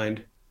will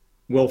find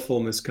willful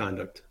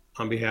misconduct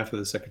on behalf of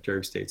the Secretary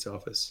of State's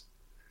office.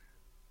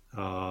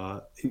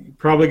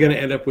 Probably going to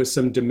end up with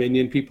some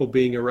Dominion people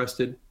being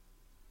arrested.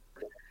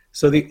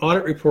 So the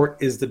audit report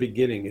is the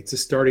beginning. It's a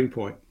starting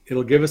point.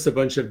 It'll give us a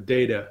bunch of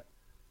data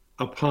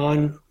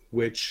upon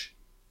which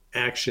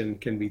action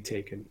can be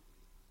taken.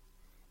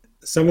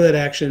 Some of that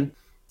action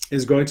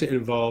is going to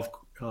involve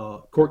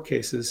court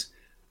cases.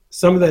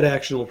 Some of that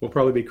action will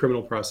probably be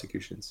criminal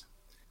prosecutions.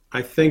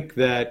 I think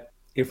that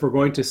if we're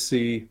going to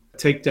see a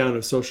takedown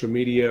of social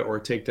media or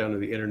a takedown of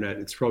the internet,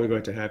 it's probably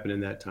going to happen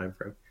in that time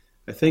frame.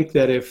 I think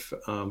that if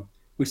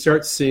we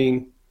start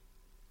seeing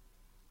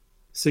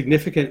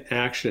significant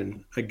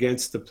action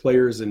against the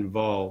players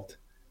involved,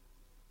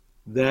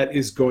 that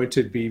is going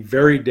to be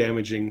very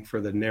damaging for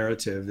the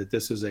narrative that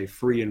this is a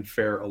free and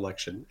fair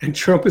election. And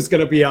Trump is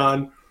going to be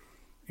on,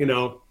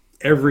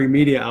 every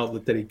media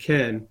outlet that he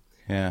can,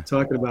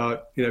 talking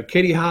about,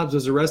 Katie Hobbs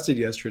was arrested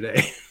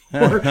yesterday,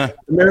 or the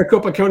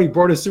Maricopa County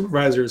Board of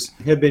Supervisors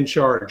have been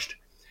charged.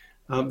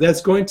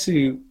 That's going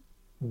to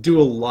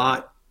do a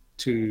lot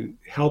to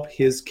help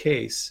his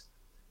case.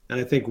 And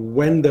I think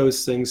when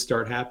those things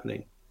start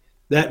happening,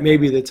 that may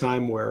be the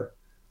time where,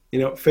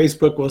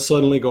 Facebook will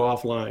suddenly go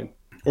offline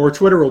or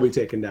Twitter will be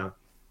taken down.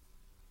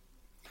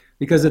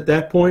 Because at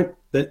that point,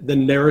 the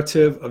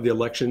narrative of the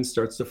election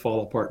starts to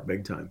fall apart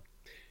big time.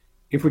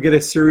 If we get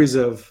a series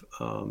of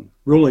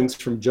rulings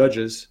from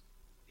judges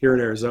here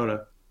in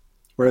Arizona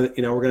where,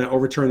 we're going to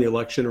overturn the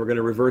election, we're going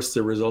to reverse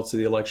the results of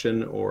the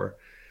election, or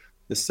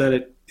the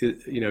Senate,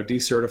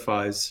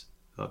 decertifies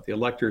the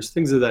electors,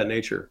 things of that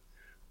nature,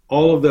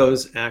 all of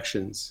those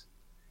actions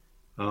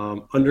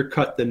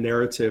undercut the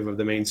narrative of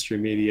the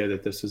mainstream media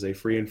that this is a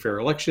free and fair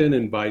election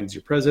and Biden's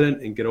your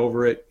president and get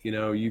over it.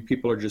 You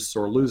people are just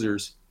sore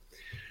losers.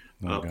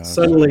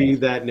 Suddenly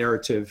that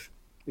narrative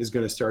is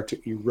going to start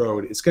to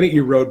erode. It's going to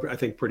erode, I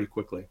think, pretty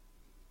quickly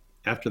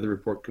after the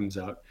report comes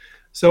out.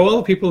 So all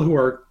the people who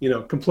are,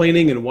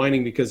 complaining and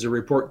whining because the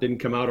report didn't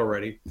come out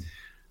already,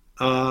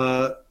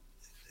 the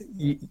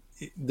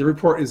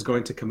report is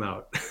going to come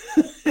out.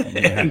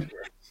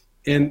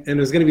 And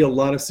there's going to be a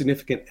lot of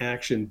significant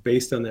action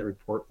based on that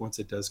report once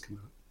it does come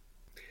out.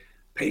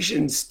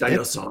 Patience,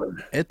 Dinosaur.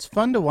 It's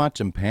fun to watch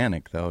them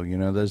panic, though.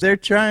 They're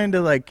trying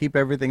to keep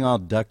everything all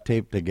duct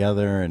taped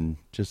together and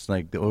just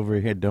over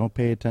here. Don't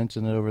pay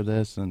attention over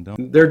this and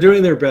don't. They're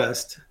doing their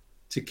best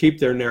to keep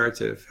their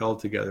narrative held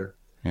together.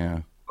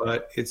 Yeah.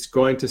 But it's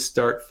going to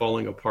start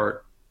falling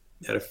apart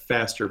at a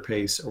faster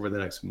pace over the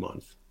next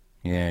month.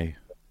 Yay.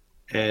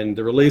 And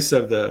the release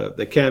of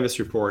the Canvas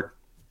report,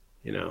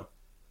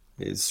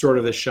 is sort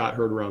of the shot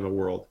heard around the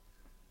world.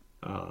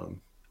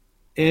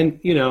 And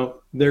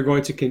they're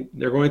going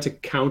to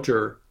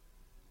counter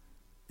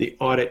the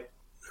audit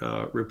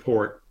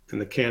report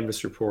and the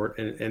Canvas report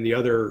and the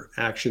other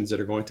actions that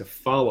are going to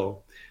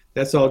follow.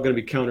 That's all going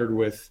to be countered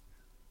with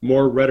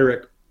more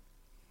rhetoric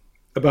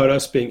about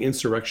us being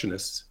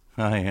insurrectionists.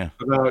 Oh yeah.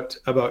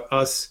 About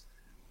us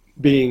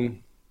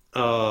being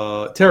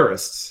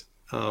terrorists.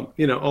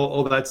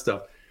 All that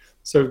stuff.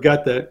 So we've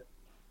got that.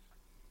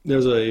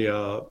 There's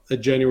a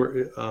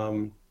January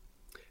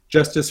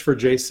Justice for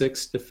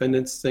J6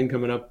 defendants thing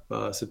coming up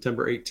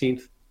September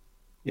 18th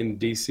in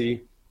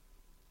DC.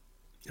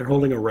 They're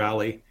holding a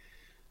rally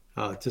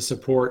to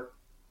support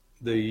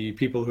the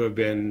people who have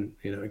been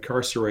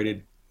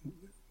incarcerated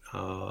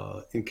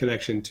in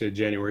connection to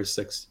January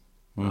 6th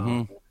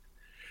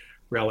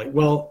rally.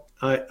 Well,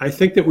 I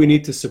think that we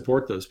need to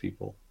support those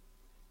people.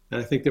 And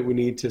I think that we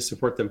need to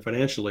support them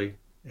financially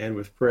and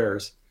with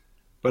prayers.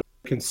 But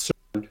I'm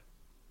concerned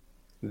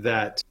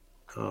that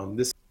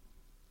this is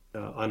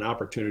an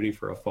opportunity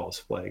for a false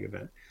flag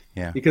event.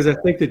 Yeah. Because I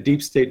think the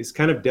deep state is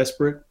kind of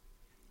desperate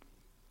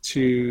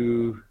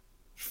to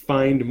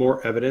find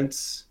more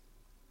evidence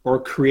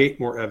or create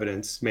more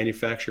evidence,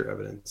 manufacture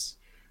evidence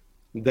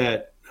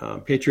that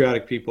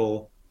patriotic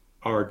people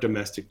are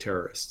domestic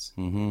terrorists.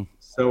 Mm-hmm.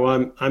 So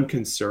I'm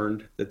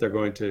concerned that they're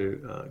going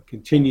to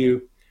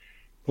continue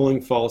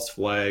pulling false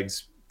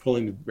flags,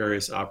 pulling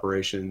various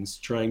operations,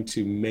 trying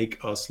to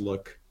make us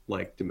look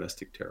like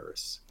domestic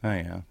terrorists. Oh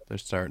yeah, they're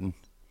starting.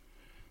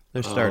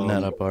 They're starting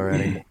that up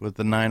already with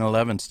the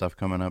 9/11 stuff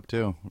coming up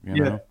too. You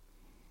Yeah, know.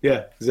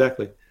 yeah,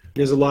 exactly.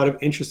 There's a lot of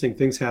interesting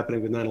things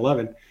happening with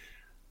 9/11.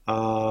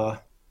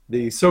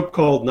 The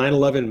so-called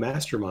 9/11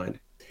 mastermind,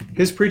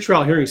 his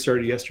pretrial hearing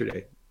started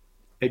yesterday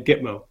at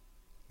Gitmo,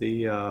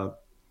 the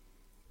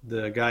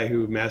guy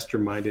who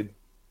masterminded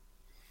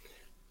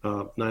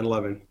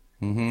 9/11,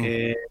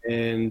 Mm-hmm.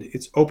 and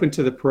it's open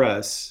to the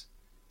press,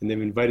 and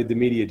they've invited the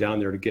media down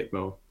there to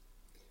Gitmo,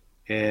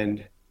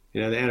 and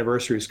the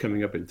anniversary is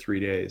coming up in 3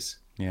 days.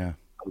 Yeah.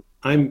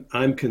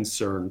 I'm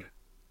concerned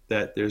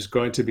that there's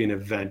going to be an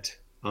event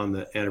on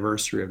the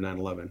anniversary of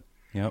 9/11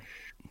 Yep.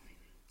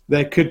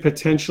 that could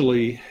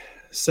potentially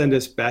send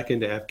us back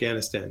into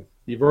Afghanistan.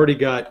 You've already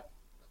got,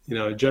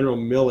 General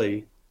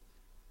Milley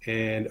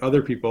and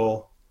other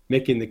people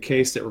making the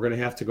case that we're going to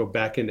have to go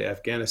back into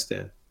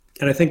Afghanistan.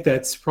 And I think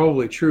that's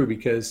probably true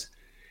because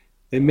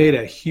they made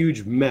a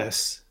huge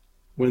mess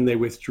when they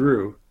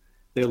withdrew.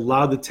 They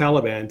allowed the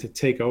Taliban to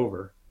take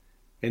over.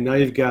 And now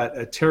you've got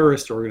a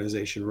terrorist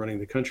organization running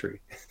the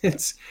country.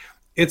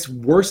 It's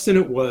worse than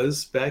it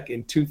was back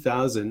in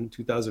 2000,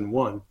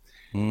 2001,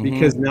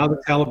 because now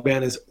the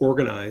Taliban is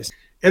organized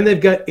and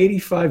they've got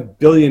 $85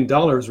 billion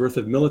worth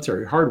of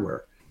military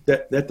hardware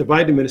that the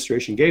Biden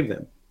administration gave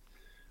them.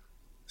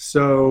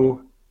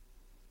 So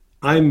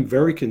I'm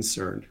very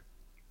concerned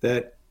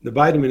that the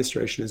Biden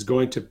administration is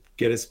going to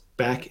get us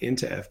back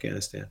into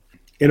Afghanistan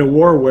in a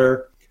war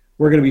where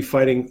we're going to be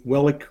fighting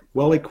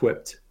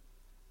well-equipped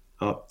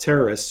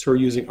terrorists who are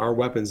using our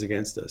weapons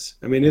against us.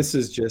 I mean, this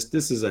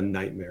is a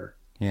nightmare.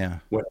 Yeah.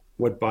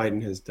 What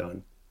Biden has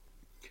done.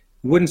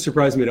 Wouldn't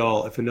surprise me at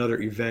all if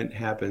another event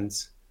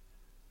happens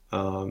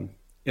in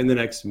the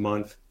next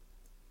month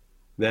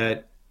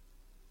that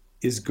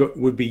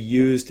would be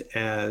used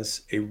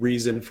as a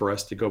reason for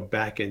us to go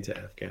back into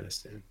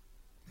Afghanistan.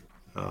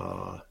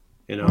 That's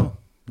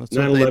what they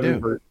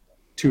 9/11 do.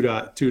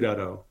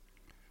 2.0.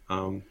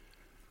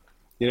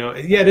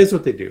 Yeah, it is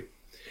what they do.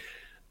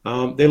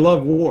 They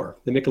love war.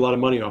 They make a lot of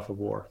money off of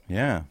war.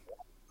 Yeah.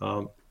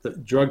 The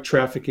drug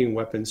trafficking,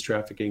 weapons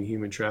trafficking,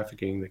 human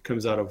trafficking that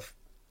comes out of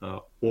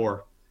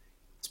war.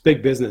 It's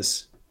big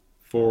business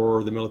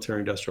for the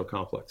military-industrial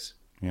complex.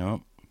 Yep.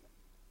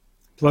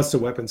 Plus the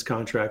weapons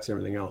contracts and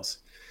everything else.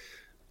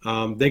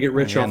 They get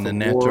rich off And the of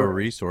natural war.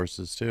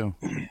 resources too.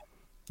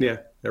 Yeah,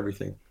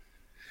 everything.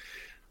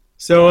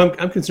 So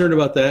I'm concerned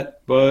about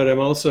that, but I'm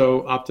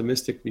also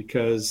optimistic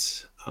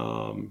because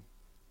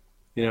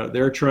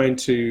they're trying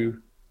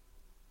to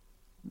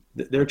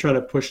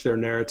push their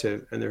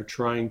narrative and they're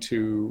trying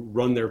to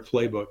run their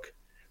playbook.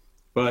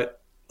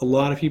 But a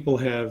lot of people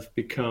have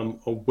become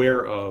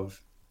aware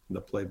of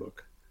the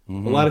playbook.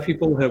 Mm-hmm. A lot of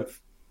people have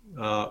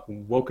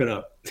woken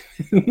up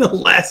in the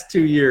last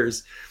 2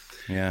 years.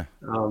 Yeah.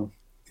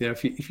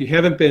 If you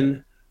haven't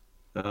been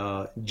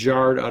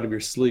jarred out of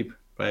your sleep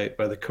by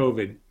the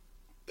COVID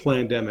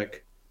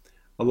pandemic,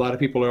 a lot of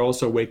people are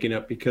also waking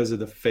up because of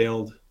the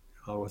failed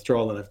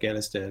withdrawal in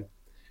Afghanistan.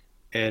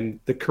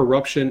 And the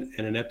corruption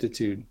and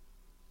ineptitude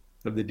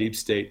of the deep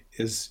state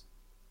is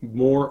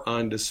more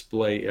on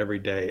display every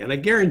day. And I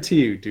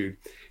guarantee you, dude,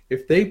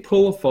 if they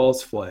pull a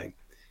false flag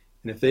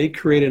and if they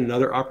create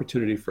another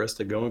opportunity for us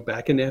to go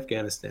back into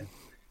Afghanistan,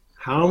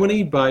 how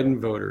many Biden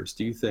voters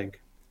do you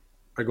think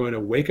are going to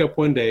wake up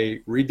one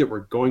day, read that we're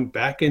going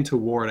back into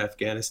war in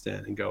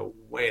Afghanistan and go,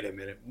 wait a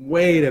minute,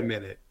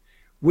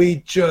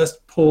 we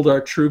just pulled our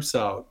troops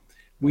out.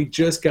 We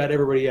just got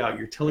everybody out.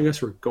 You're telling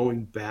us we're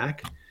going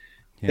back?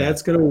 Yeah.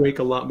 That's going to wake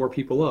a lot more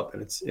people up.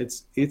 And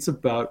it's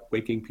about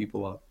waking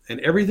people up.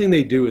 And everything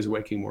they do is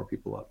waking more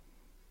people up.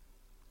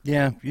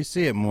 Yeah, you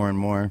see it more and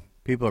more.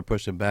 People are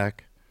pushing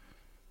back.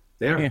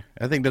 They are. Yeah,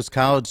 I think those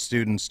college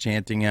students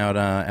chanting out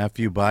F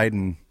you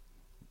Biden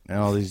in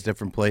all these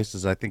different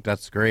places, I think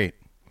that's great.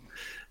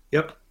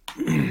 Yep.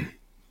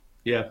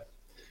 Yeah.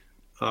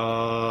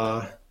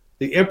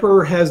 The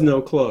emperor has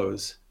no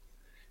clothes.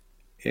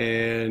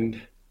 And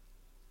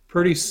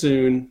pretty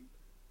soon,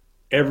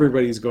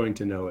 everybody's going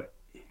to know it.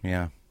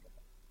 Yeah.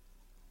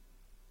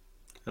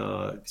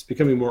 It's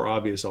becoming more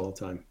obvious all the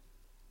time.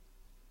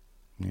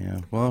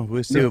 Yeah. Well,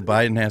 we'll see what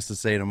Biden has to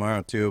say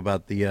tomorrow too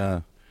about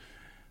the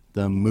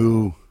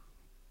Mu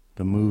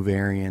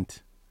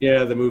variant.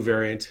 Yeah, the Mu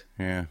variant.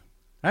 Yeah.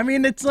 I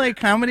mean, it's like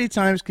how many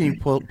times can you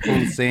pull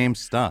the same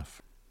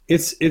stuff?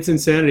 It's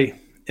insanity,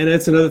 and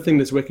that's another thing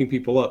that's waking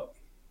people up.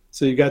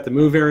 So you got the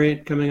Mu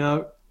variant coming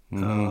out,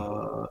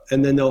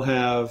 and then they'll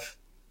have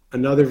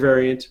another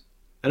variant,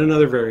 and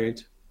another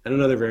variant, and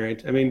another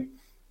variant. I mean,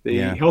 the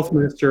health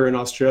minister in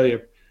Australia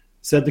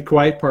said the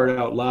quiet part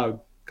out loud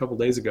a couple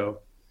days ago.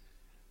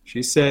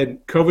 She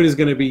said COVID is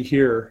going to be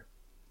here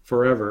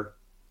forever,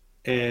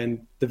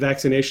 and the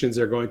vaccinations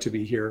are going to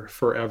be here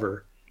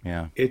forever.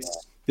 Yeah.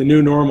 It's the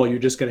new normal. You're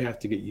just going to have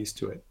to get used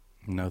to it.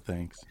 No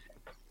thanks.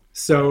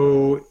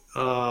 So,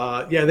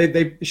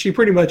 she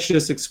pretty much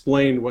just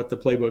explained what the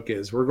playbook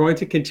is. We're going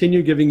to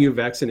continue giving you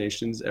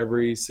vaccinations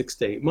every 6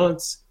 to 8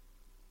 months.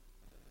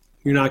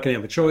 You're not going to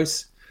have a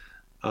choice.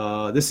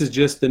 This is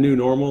just the new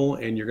normal,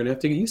 and you're going to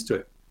have to get used to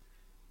it.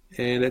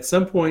 And at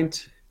some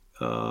point,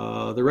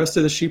 the rest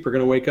of the sheep are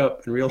going to wake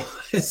up and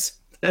realize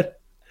that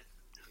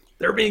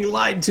they're being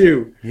lied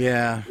to.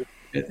 Yeah.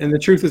 And the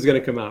truth is going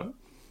to come out.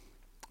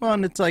 Well,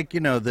 and it's like,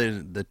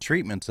 the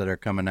treatments that are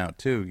coming out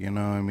too,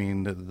 I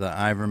mean, the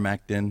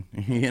ivermectin,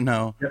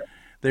 Yep.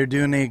 they're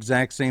doing the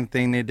exact same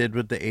thing they did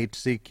with the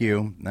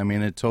HCQ. I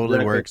mean, it totally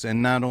Exactly. works.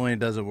 And not only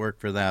does it work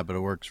for that, but it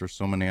works for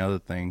so many other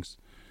things.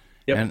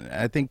 Yep. And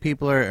I think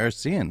people are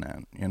seeing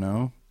that.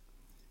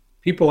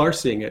 People are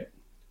seeing it.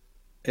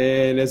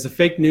 And as the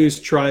fake news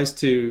tries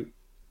to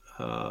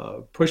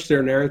push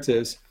their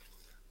narratives,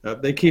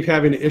 they keep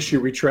having to issue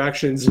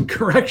retractions and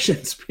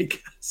corrections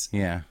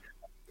Yeah.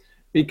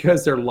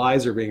 because their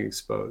lies are being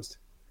exposed.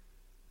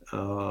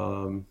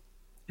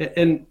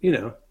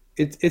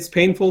 It's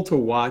painful to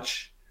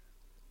watch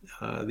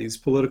these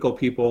political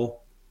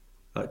people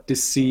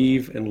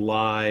deceive and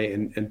lie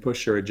and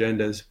push their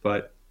agendas.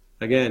 But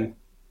again,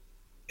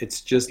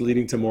 it's just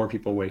leading to more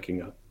people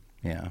waking up.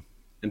 Yeah.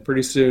 And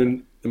pretty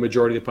soon, the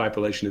majority of the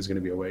population is going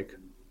to be awake.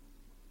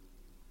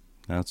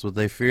 That's what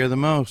they fear the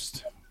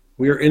most.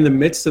 We are in the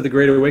midst of the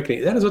Great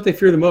Awakening. That is what they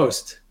fear the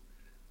most.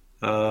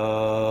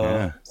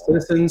 Yeah.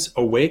 Citizens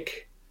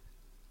awake,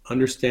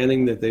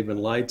 understanding that they've been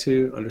lied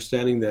to,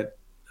 understanding that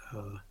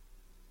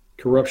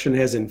corruption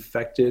has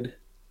infected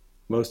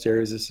most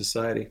areas of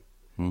society.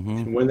 Mm-hmm.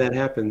 And when that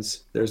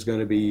happens, there's going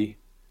to be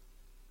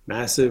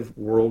massive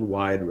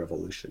worldwide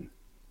revolution.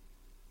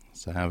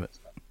 So have it.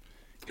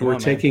 And we're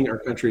on, man. taking our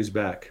countries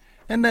back.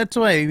 And that's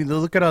why you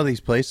look at all these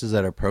places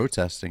that are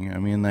protesting. I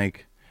mean,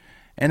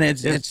 and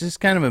it's just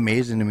kind of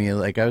amazing to me.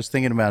 Like I was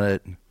thinking about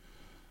it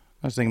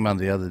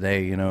the other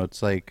day.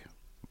 It's like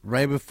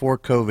right before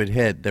COVID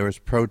hit, there was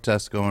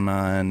protests going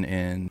on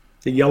in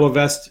The Yellow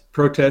Vest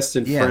protests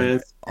in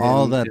France,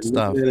 all and, that and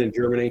stuff. in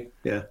Germany.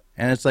 Yeah,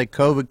 and it's like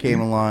COVID came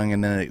along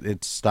and then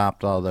it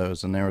stopped all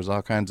those, and there was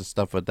all kinds of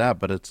stuff with that.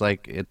 But it's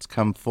like it's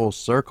come full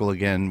circle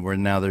again, where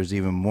now there's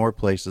even more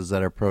places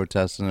that are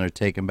protesting. They're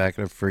taking back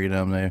their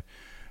freedom. They're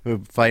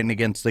fighting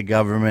against the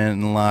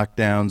government and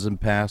lockdowns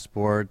and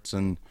passports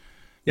and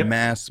Yep.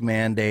 mask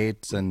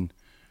mandates, and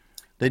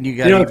then you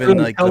got it's even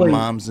really like the telling.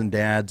 moms and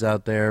dads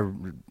out there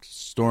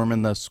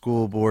storming the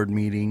school board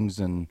meetings,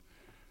 and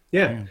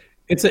Yeah,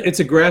 it's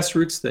a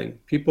grassroots thing.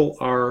 People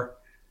are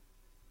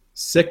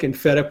sick and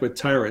fed up with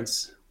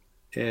tyrants,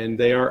 and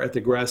they are at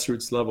the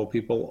grassroots level.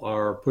 People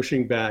are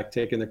pushing back,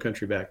 taking their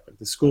country back.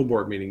 The school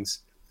board meetings,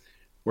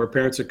 where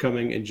parents are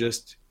coming and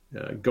just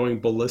going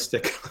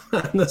ballistic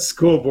on the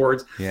school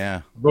boards,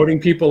 yeah.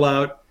 voting people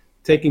out,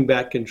 taking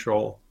back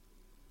control.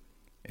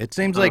 It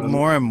seems like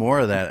more and more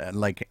of that.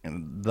 Like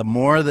the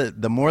more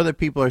that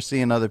people are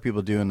seeing other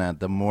people doing that,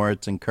 the more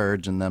it's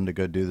encouraging them to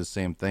go do the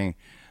same thing.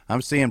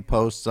 I'm seeing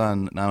posts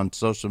on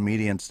social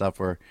media and stuff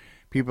where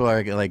people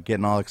are like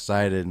getting all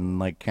excited and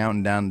like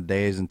counting down the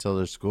days until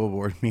their school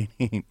board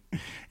meeting,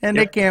 and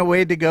they can't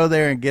wait to go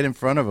there and get in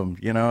front of them.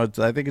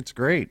 I think it's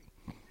great.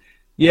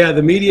 Yeah,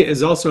 the media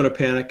is also in a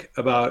panic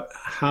about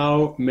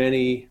how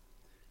many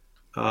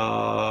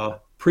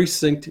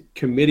precinct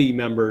committee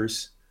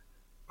members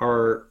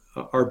are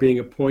being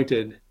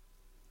appointed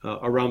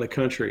around the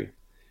country.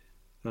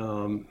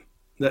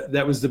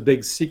 That was the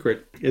big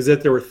secret, is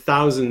that there were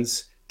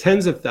thousands,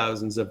 tens of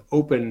thousands of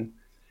open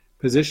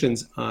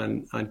positions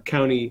on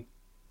county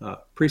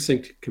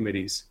precinct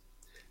committees,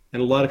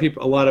 and a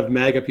lot of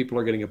MAGA people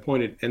are getting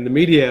appointed, and the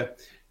media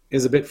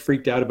is a bit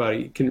freaked out about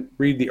it. You can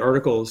read the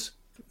articles.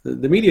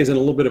 The media is in a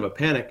little bit of a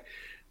panic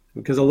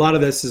because a lot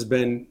of this has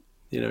been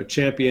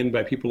championed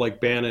by people like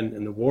Bannon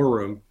and the War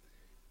Room,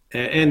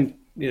 and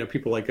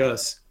people like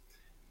us.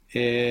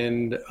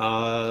 And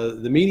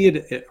the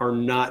media are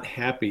not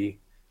happy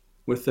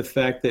with the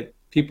fact that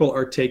people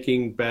are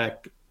taking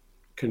back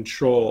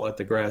control at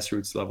the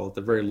grassroots level, at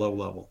the very low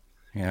level.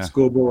 Yeah.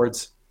 School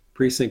boards,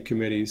 precinct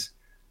committees.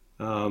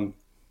 General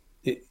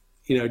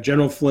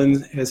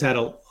Flynn has had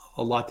a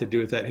lot to do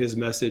with that. His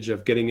message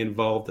of getting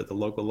involved at the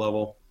local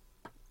level.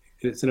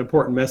 It's an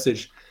important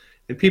message,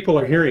 and people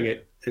are hearing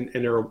it and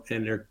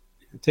they're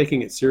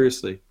taking it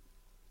seriously.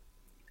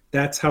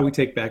 That's how we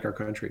take back our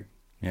country.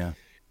 Yeah.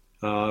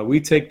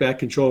 We take back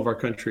control of our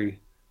country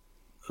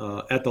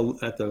at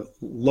the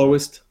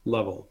lowest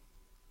level.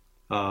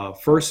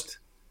 First,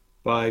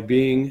 by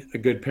being a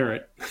good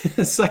parent.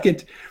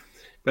 Second,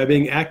 by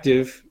being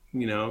active,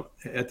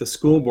 at the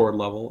school board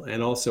level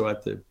and also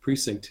at the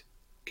precinct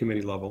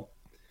committee level.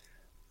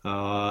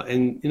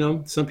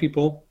 And some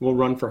people will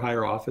run for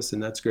higher office,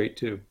 and that's great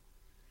too.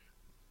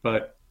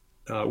 But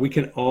we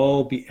can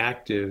all be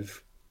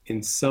active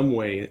in some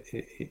way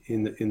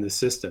in the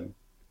system.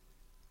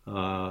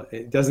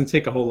 It doesn't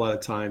take a whole lot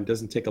of time,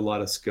 doesn't take a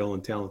lot of skill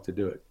and talent to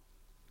do it.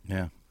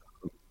 Yeah.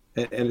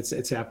 And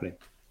it's happening.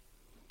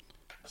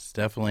 It's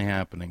definitely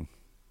happening.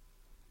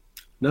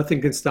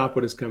 Nothing can stop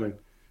what is coming.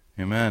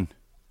 Amen.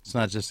 It's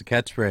not just a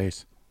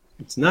catchphrase.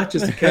 It's not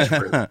just a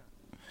catchphrase.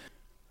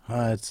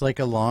 It's like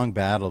a long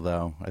battle,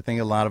 though. I think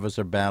a lot of us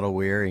are battle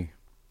weary,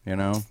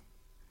 It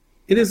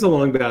is a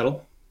long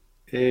battle.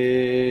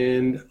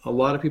 and a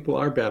lot of people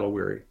are battle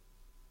weary.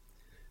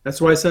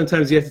 That's why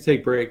sometimes you have to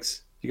take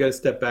breaks. You got to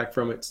step back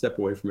from it, step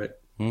away from it,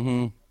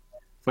 Mm-hmm.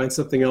 find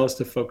something else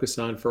to focus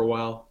on for a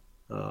while.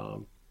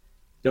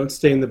 Don't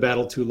stay in the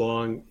battle too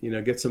long.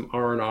 Get some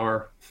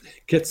R&R,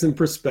 get some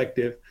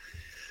perspective.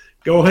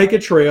 Go hike a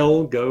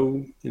trail.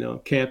 Go,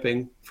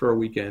 camping for a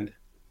weekend,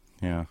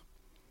 Yeah.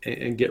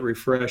 and get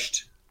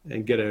refreshed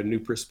and get a new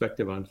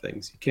perspective on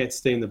things. You can't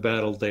stay in the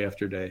battle day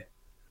after day.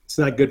 It's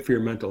not good for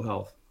your mental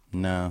health.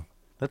 No.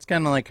 That's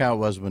kind of like how it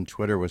was when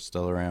Twitter was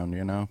still around,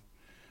 Yeah,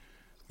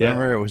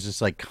 Remember, it was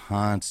just like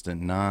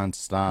constant, it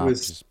nonstop,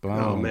 was. just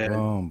Oh boom, man,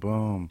 boom,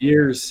 boom.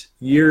 years,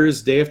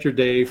 day after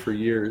day for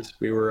years.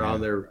 We were Yeah. on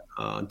there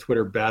on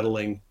Twitter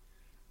battling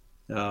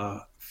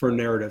for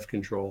narrative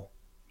control.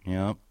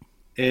 Yep.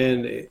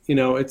 And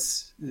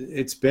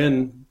it's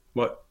been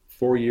what,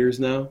 4 years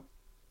now,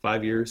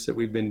 5 years that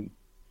we've been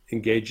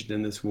engaged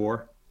in this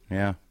war.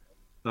 Yeah.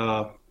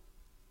 Uh,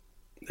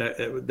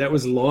 that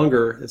was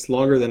longer. It's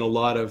longer than a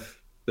lot of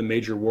the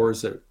major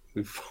wars that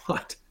we've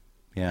fought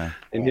Yeah.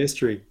 in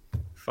history.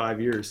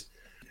 5 years,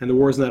 and the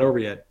war's not over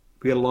yet.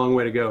 We got a long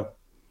way to go.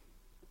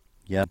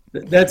 Yep.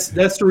 That's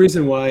the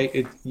reason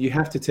why you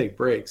have to take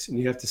breaks, and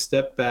you have to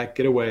step back,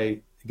 get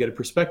away, get a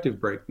perspective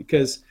break,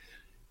 because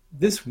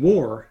this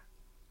war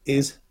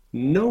is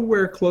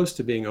nowhere close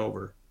to being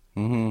over.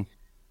 Mm-hmm.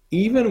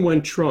 Even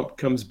when Trump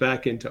comes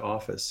back into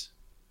office,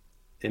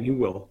 and he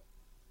will,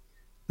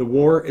 the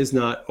war is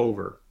not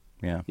over,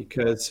 Yeah.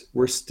 because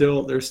there's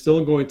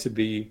still going to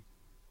be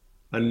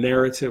a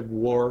narrative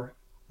war,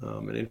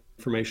 an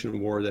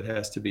information war that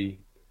has to be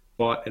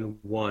fought and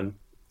won.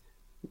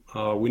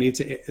 We need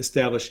to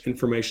establish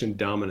information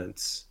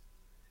dominance,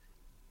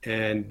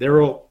 and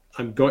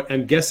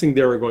I'm guessing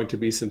there are going to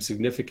be some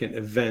significant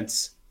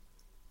events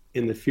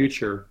in the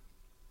future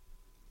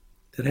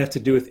that have to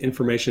do with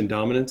information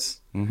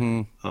dominance.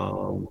 Mm-hmm.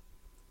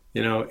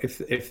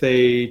 If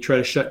they try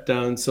to shut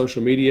down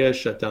social media,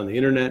 shut down the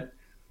internet,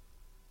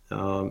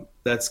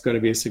 that's going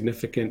to be a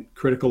significant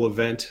critical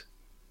event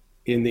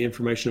in the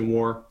information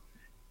war.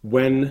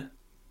 When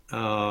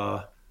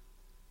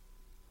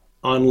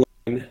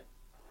online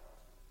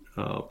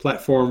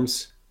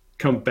platforms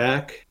come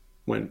back,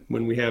 when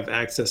we have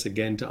access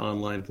again to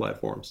online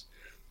platforms,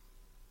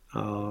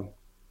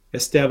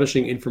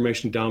 establishing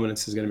information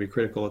dominance is going to be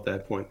critical at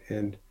that point,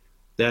 and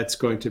that's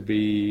going to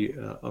be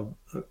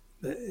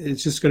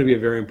it's just going to be a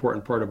very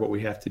important part of what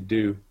we have to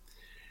do,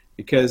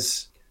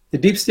 because the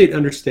deep state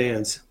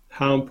understands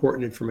how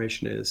important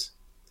information is.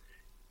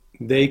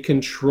 They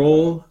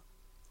control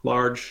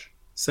large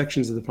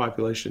sections of the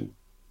population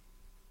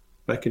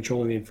by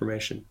controlling the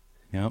information.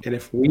 Yep. And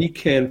if we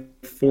can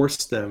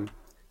force them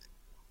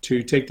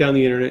to take down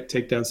the internet,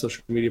 take down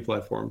social media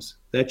platforms,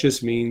 that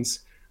just means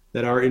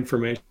that our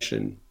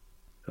information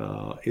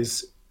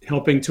is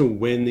helping to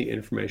win the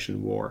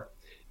information war.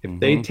 If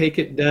they take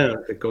it down,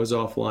 if it goes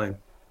offline,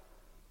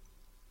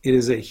 it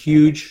is a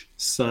huge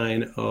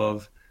sign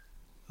of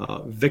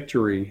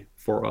victory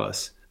for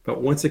us.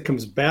 But once it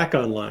comes back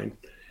online,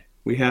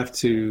 we have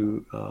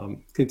to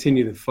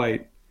continue to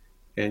fight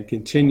and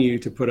continue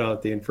to put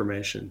out the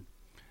information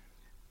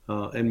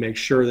and make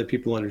sure that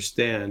people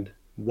understand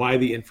why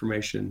the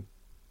information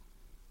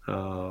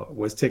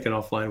was taken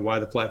offline, why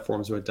the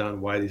platforms went down,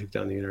 why they took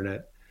down the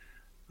internet.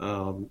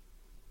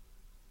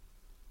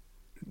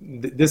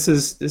 This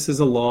is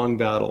a long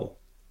battle.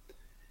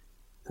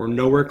 We're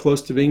nowhere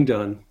close to being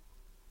done,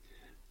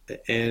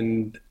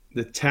 and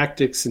the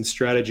tactics and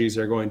strategies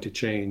are going to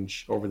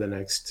change over the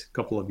next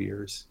couple of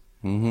years.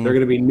 Mm-hmm. There are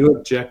going to be new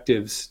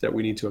objectives that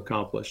we need to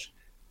accomplish,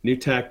 new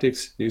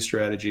tactics, new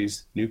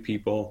strategies, new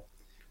people.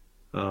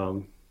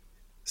 Some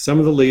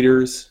of the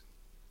leaders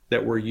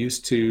that we're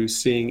used to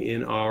seeing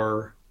in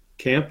our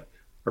camp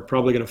are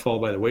probably going to fall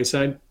by the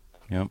wayside.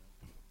 Yep.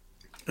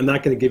 I'm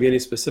not going to give you any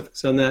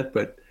specifics on that,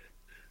 but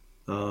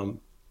God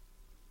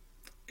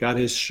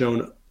has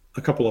shown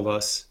a couple of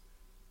us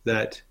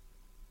that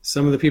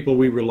some of the people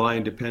we rely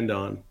and depend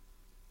on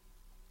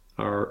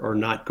are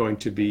not going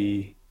to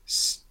be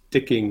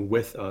sticking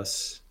with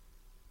us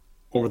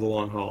over the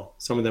long haul.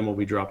 Some of them will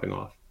be dropping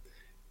off,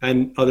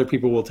 and other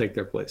people will take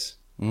their place.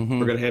 Mm-hmm.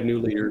 We're going to have new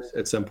leaders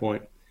at some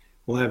point.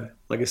 We'll have,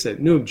 like I said,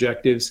 new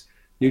objectives,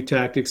 new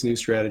tactics, new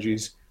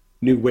strategies,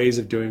 new ways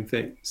of doing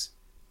things,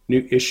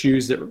 new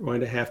issues that we're going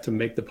to have to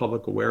make the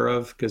public aware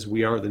of, because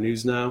we are the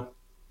news now.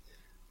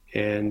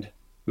 And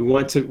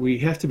we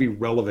have to be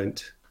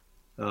relevant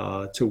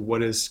to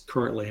what is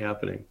currently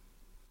happening.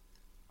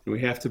 And we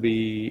have to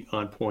be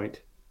on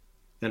point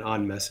and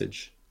on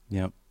message.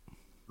 Yep.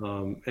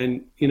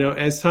 And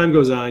as time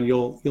goes on,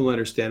 you'll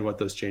understand what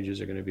those changes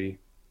are going to be.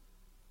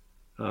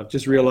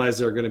 Just realize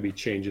there are going to be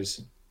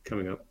changes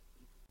coming up.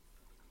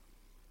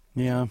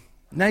 Yeah.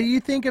 Now, you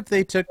think if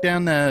they took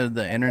down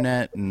the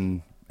internet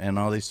and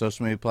all these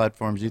social media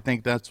platforms, you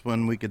think that's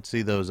when we could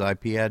see those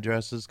IP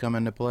addresses come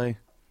into play?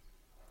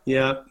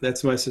 Yeah,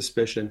 that's my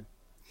suspicion.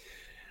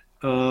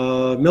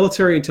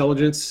 Military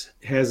intelligence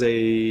has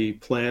a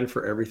plan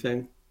for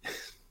everything.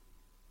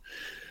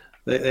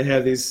 They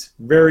have these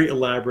very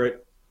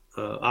elaborate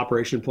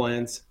operation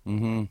plans,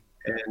 Mm-hmm.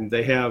 and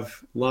they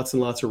have lots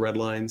and lots of red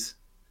lines.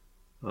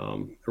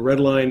 A red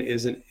line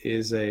is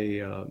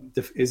a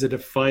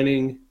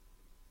defining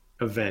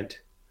event.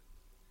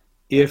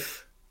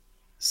 If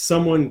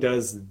someone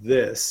does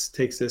this,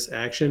 takes this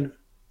action,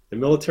 the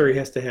military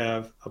has to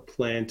have a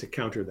plan to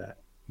counter that.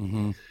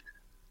 Mm-hmm.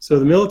 So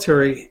the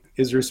military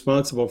is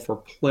responsible for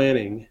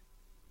planning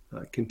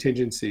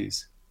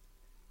contingencies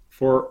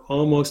for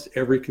almost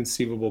every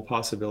conceivable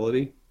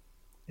possibility.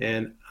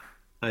 And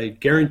I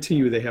guarantee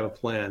you they have a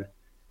plan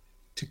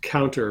to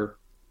counter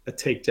a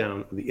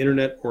takedown of the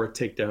internet or a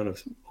takedown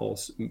of all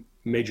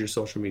major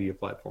social media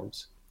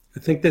platforms. I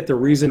think that the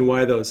reason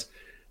why those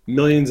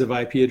millions of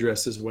IP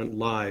addresses went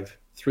live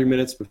 3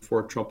 minutes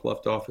before Trump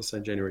left office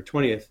on January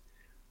 20th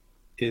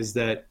is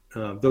that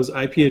those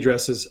IP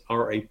addresses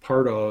are a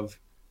part of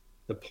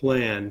the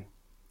plan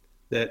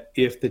that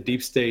if the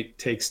deep state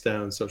takes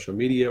down social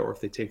media or if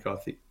they take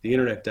off the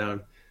internet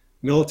down,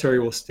 military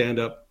will stand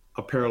up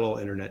a parallel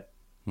internet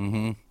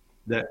Mm-hmm.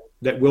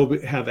 that will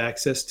have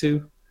access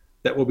to,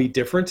 that will be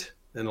different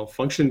and it'll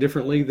function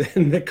differently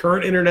than the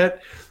current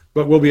internet,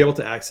 but we'll be able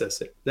to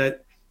access it.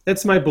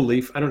 That's my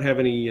belief. I don't have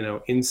any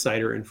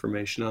insider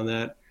information on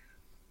that.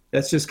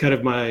 That's just kind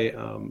of my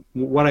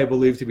what I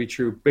believe to be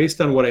true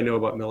based on what I know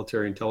about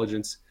military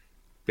intelligence,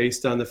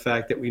 based on the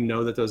fact that we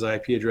know that those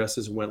IP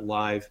addresses went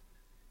live,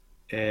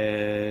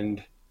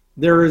 and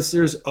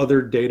there's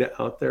other data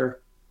out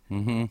there.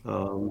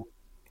 Mm-hmm.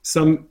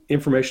 Some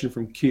information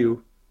from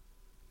Q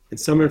and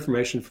some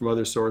information from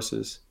other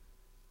sources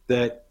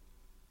that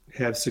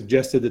have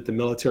suggested that the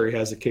military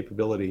has a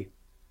capability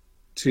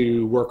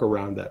to work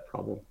around that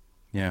problem.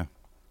 Yeah.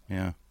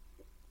 Yeah.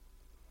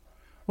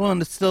 Well,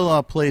 and it still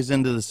all plays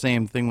into the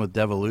same thing with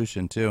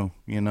devolution too.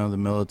 The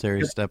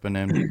military stepping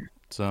in.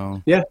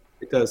 So Yeah,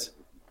 it does.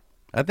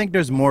 I think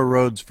there's more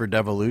roads for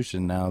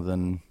devolution now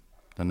than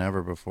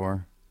ever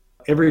before.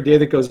 Every day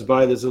that goes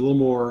by, there's a little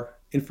more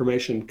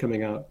information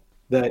coming out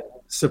that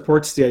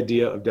supports the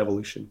idea of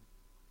devolution.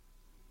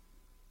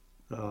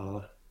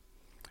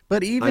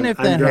 But even if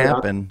that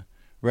happened,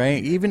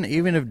 right? Even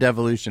if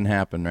devolution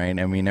happened, right?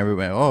 I mean,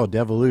 everybody, oh,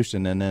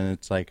 devolution, and then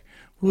it's like,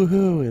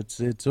 woohoo,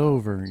 it's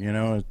over.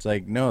 It's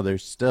like, no,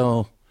 there's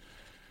still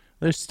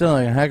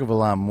a heck of a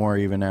lot more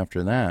even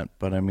after that.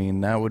 But I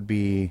mean, that would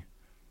be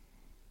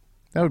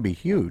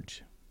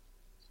huge.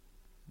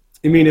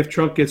 You mean if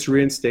Trump gets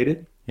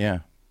reinstated? Yeah.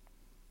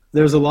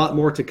 There's a lot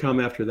more to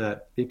come after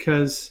that,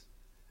 because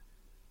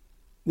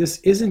this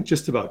isn't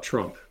just about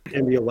Trump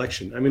and the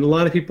election. I mean, a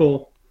lot of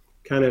people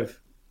kind of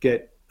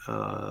get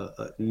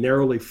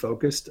narrowly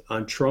focused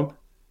on Trump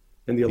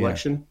and the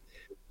election.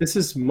 This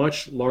is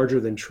much larger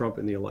than Trump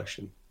and the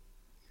election.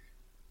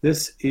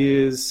 This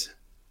is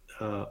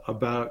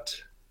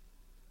about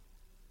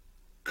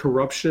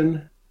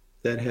corruption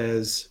that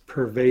has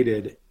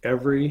pervaded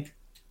every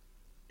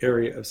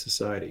area of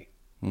society.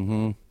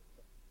 Mm-hmm.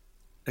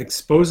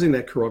 Exposing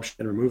that corruption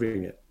and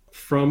removing it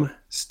from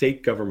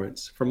state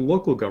governments, from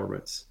local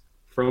governments,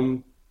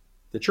 from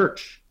the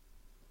church,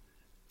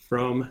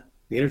 from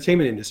the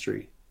entertainment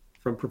industry,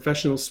 from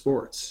professional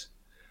sports,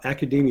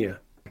 academia,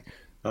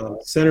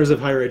 centers of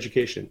higher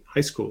education,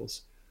 high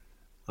schools.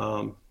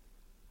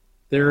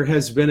 There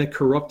has been a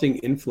corrupting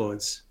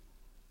influence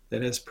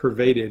that has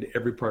pervaded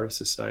every part of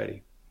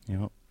society.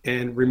 Yep.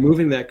 And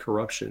removing that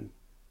corruption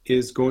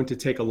is going to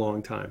take a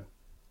long time.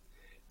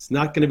 It's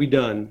not going to be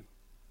done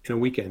in a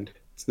weekend.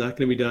 It's not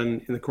going to be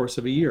done in the course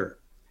of a year.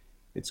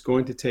 It's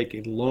going to take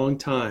a long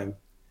time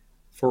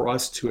for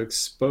us to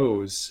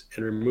expose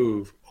and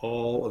remove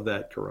all of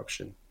that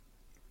corruption.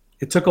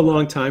 It took a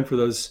long time for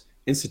those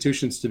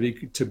institutions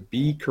to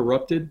be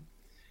corrupted,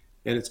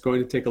 and it's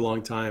going to take a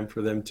long time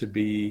for them to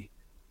be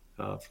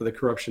for the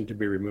corruption to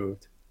be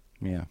removed.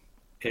 Yeah.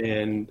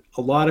 And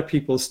a lot of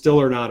people still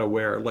are not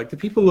aware. Like the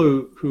people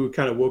who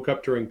kind of woke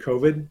up during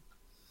COVID,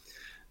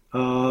 a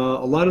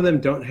lot of them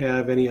don't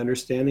have any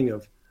understanding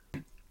of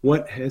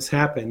what has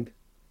happened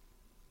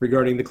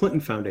regarding the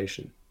Clinton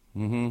Foundation.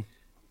 Mm-hmm.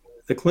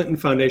 The Clinton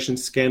Foundation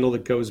scandal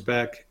that goes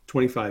back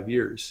 25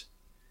 years,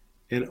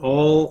 and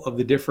all of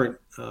the different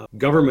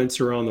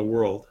governments around the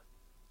world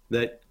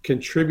that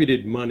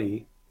contributed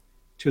money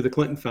to the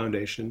Clinton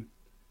Foundation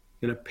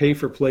in a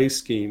pay-for-play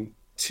scheme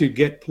to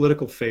get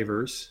political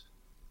favors,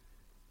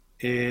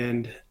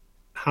 and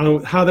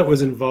how that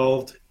was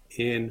involved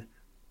in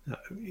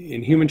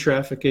human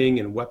trafficking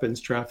and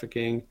weapons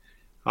trafficking,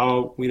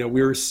 how we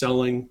were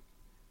selling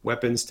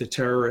weapons to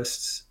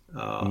terrorists.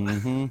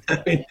 Mm-hmm.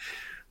 I mean,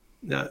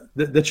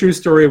 the true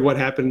story of what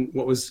happened,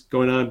 what was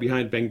going on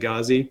behind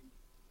Benghazi,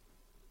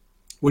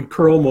 would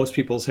curl most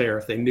people's hair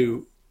if they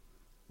knew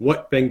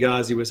what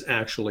Benghazi was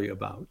actually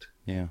about.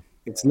 Yeah.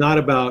 It's not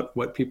about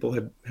what people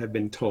have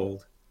been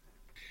told.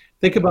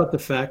 Think about the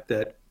fact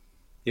that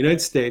the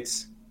United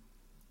States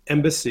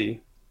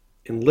embassy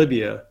in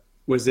Libya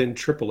was in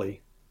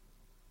Tripoli,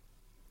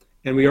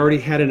 and we already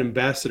had an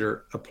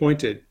ambassador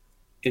appointed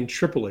in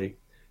Tripoli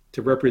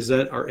to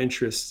represent our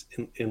interests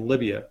in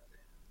Libya.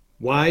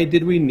 Why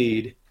did we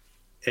need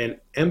an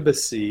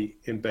embassy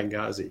in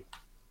Benghazi?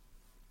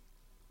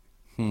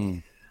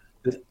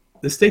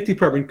 The State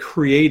Department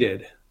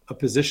created a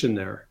position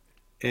there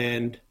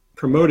and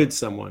promoted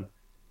someone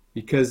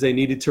because they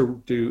needed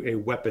to do a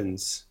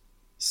weapons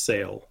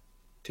sale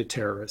to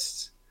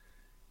terrorists.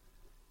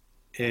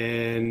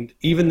 And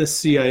even the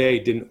CIA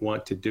didn't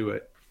want to do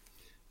it.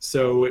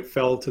 So it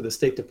fell to the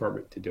State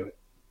Department to do it.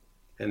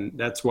 And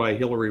that's why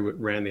Hillary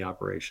ran the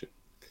operation.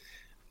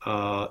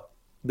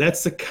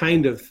 That's the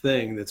kind of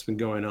thing that's been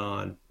going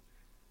on.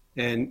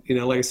 And,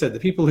 like I said, the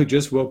people who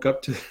just woke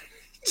up to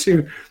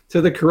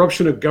the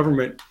corruption of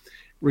government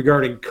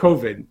regarding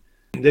COVID,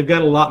 they've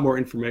got a lot more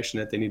information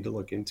that they need to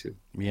look into.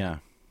 Yeah.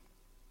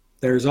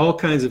 There's all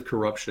kinds of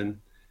corruption.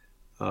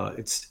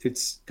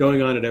 It's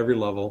going on at every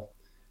level.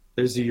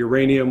 There's the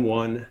Uranium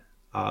One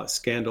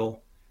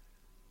scandal,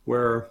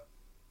 where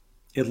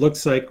it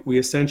looks like we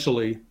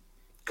essentially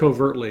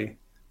covertly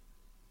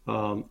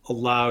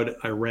allowed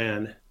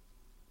Iran,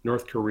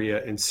 North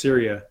Korea, and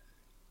Syria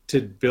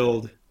to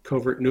build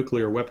covert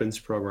nuclear weapons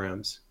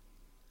programs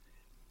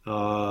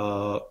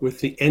with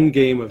the end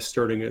game of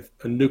starting a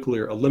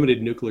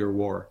limited nuclear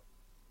war,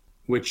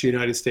 which the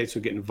United States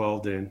would get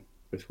involved in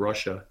with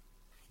Russia.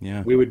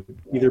 Yeah. We would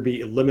either be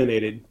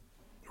eliminated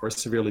or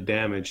severely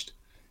damaged,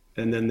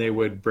 and then they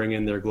would bring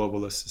in their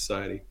globalist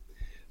society.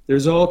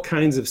 There's all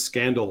kinds of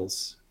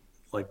scandals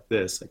like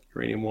this, like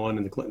Uranium One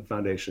and the Clinton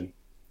Foundation,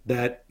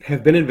 that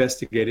have been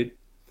investigated.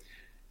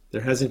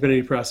 There hasn't been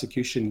any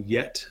prosecution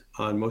yet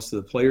on most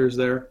of the players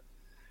there,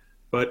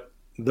 but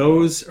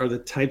those are the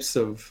types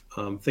of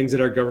things that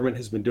our government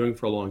has been doing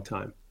for a long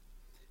time,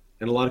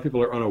 and a lot of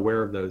people are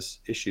unaware of those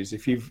issues.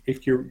 If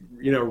you're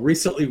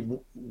recently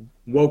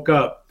woke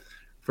up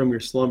from your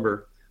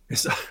slumber,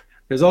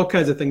 there's all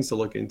kinds of things to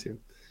look into.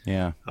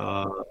 Yeah.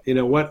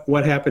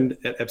 What happened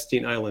at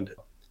Epstein Island?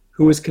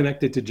 Who was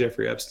connected to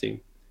Jeffrey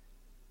Epstein?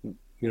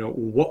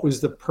 What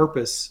was the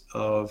purpose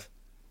of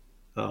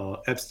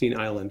Epstein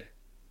Island?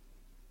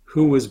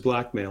 Who was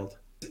blackmailed?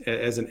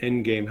 As an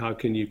end game, how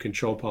can you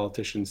control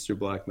politicians through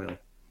blackmail?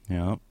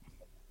 Yeah.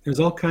 There's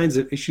all kinds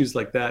of issues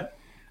like that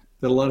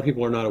a lot of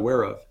people are not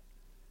aware of,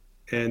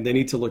 and they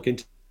need to look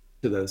into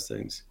those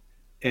things.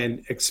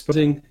 And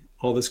exposing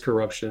all this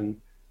corruption,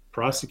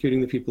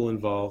 prosecuting the people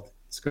involved,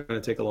 it's going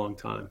to take a long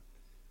time.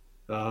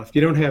 If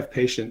you don't have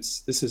patience,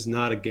 this is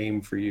not a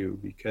game for you,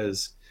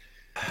 because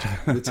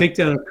the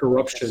takedown of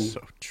corruption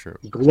So true.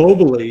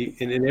 globally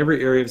and in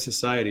every area of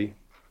society,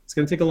 it's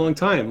going to take a long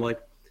time.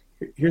 Like,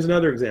 here's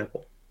another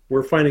example.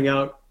 We're finding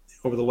out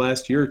over the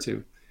last year or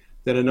two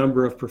that a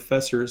number of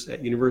professors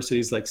at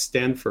universities like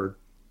Stanford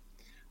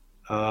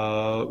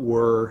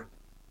were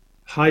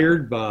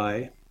hired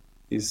by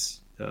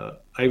these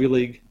Ivy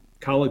League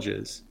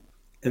colleges,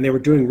 and they were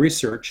doing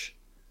research,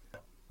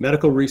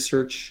 medical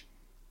research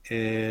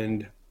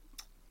and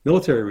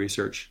military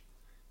research,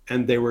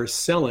 and they were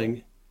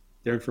selling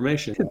their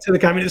information to the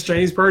Communist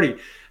Chinese Party. And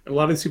a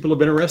lot of these people have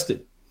been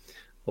arrested.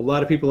 A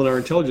lot of people in our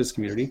intelligence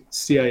community,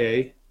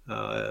 CIA,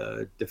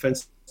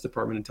 Defense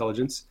Department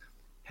intelligence,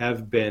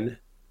 have been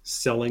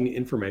selling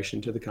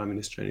information to the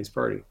Communist Chinese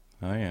Party.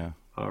 Oh, yeah.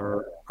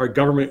 Our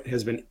government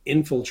has been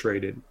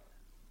infiltrated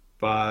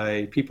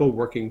by people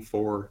working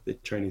for the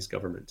Chinese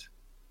government,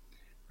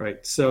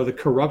 right? So the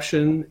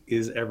corruption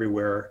is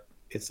everywhere.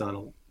 It's on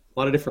a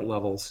lot of different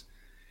levels.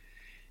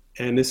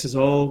 And this is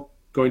all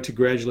going to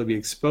gradually be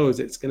exposed.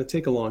 It's going to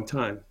take a long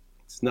time.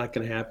 It's not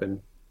going to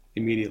happen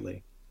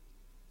immediately.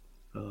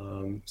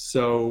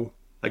 So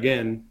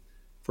again,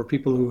 for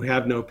people who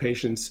have no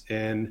patience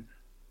and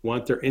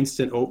want their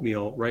instant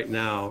oatmeal right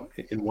now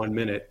in 1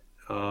 minute,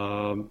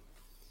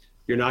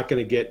 you're not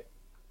going to get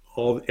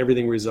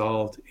everything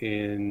resolved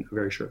in a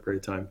very short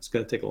period of time. It's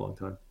going to take a long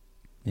time.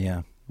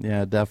 Yeah,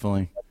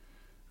 definitely.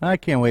 I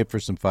can't wait for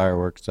some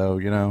fireworks. So,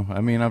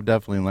 I've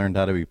definitely learned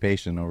how to be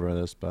patient over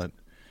this, but.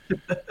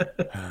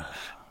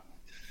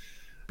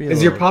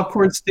 Is your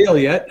popcorn stale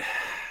yet?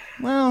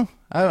 Well,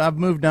 I've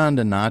moved on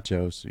to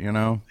nachos,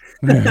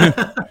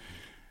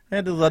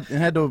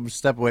 had to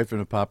step away from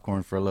the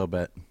popcorn for a little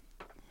bit.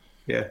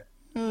 Yeah.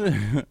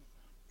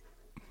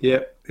 Yeah,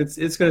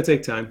 it's going to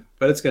take time,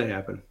 but it's going to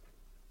happen.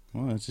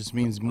 Well, it just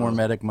means more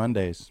Medic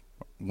Mondays,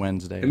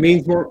 Wednesday. It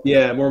means more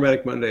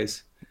Medic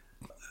Mondays.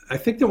 I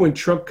think that when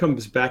Trump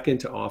comes back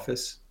into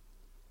office,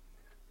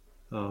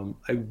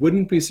 I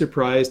wouldn't be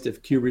surprised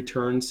if Q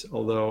returns,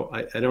 although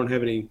I don't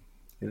have any,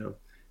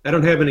 I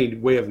don't have any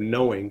way of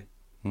knowing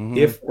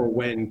if or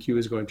when Q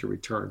is going to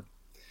return.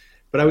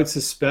 But I would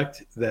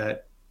suspect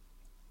that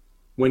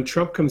when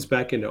Trump comes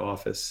back into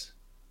office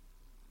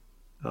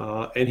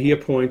and he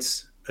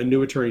appoints a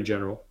new attorney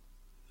general,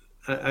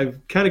 I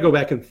kind of go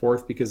back and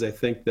forth, because I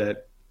think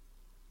that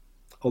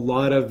a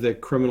lot of the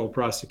criminal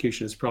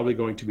prosecution is probably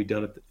going to be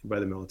done by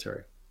the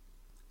military.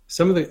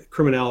 Some of the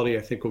criminality,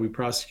 I think, will be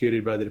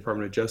prosecuted by the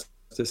Department of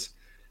Justice.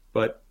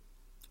 But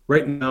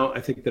right now,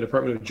 I think the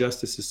Department of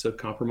Justice is so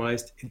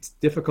compromised, it's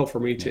difficult for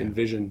me to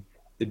envision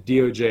the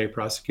DOJ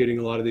prosecuting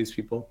a lot of these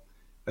people.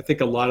 I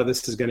think a lot of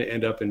this is going to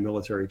end up in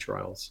military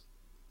trials.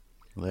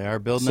 They are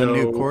building a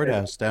new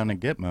courthouse down in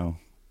Gitmo.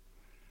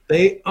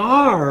 They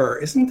are.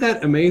 Isn't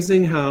that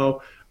amazing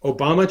how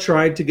Obama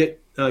tried to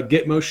get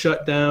Gitmo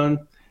shut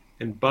down,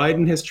 and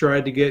Biden has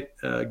tried to get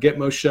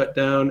Gitmo shut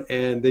down,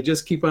 and they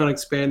just keep on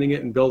expanding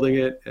it and building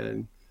it.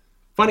 And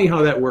funny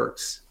how that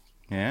works.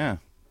 Yeah.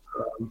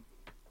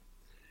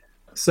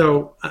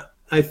 So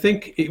I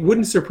think it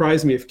wouldn't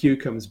surprise me if Q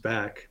comes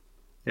back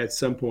at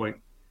some point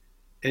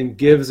and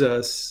gives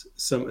us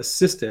some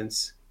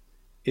assistance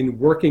in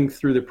working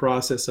through the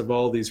process of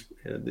all these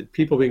the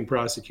people being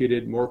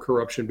prosecuted, more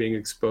corruption being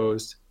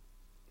exposed.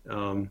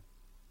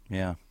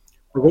 Yeah.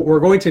 We're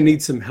going to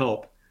need some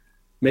help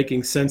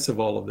making sense of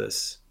all of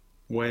this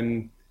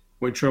when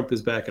Trump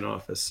is back in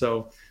office.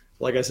 So,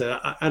 like I said,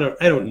 I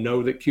don't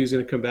know that Q's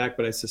going to come back,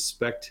 but I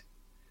suspect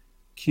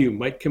Q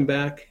might come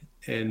back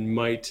and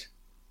might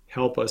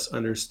help us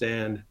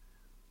understand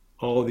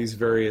all of these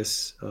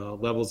various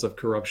levels of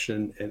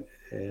corruption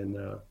and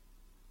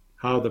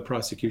how the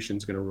prosecution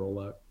is going to roll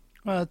out.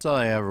 Well, that's all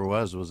I ever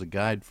was a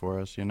guide for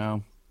us, you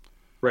know?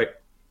 Right.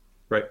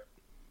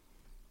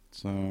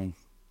 So,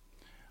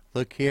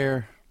 look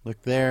here, look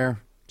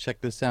there,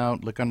 check this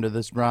out, look under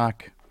this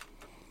rock.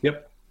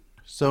 Yep.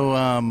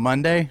 So,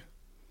 Monday,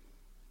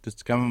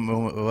 just come,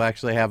 we'll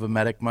actually have a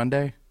Medic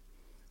Monday?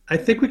 I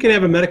think we can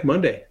have a Medic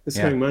Monday, this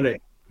coming Monday.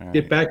 All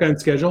Get right. back on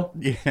schedule.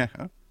 Yeah.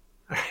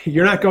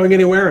 You're not going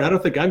anywhere, and I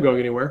don't think I'm going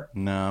anywhere.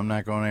 No, I'm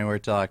not going anywhere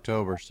till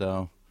October,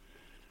 so.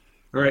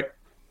 All right.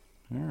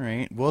 All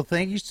right. Well,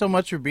 thank you so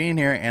much for being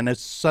here, and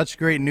it's such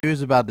great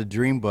news about the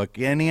Dream Book.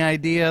 Any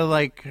idea,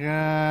 like,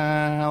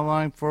 how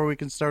long before we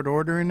can start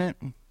ordering it?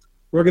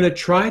 We're going to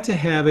try to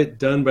have it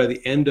done by the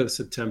end of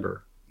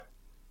September.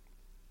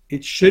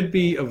 It should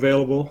be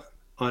available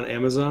on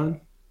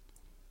Amazon,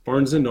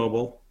 Barnes &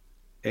 Noble,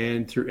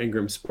 and through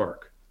Ingram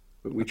Spark.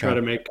 We try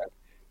to make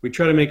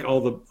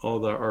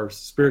our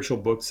spiritual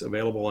books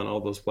available on all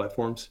those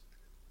platforms.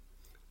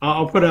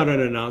 I'll put out an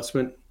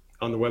announcement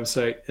on the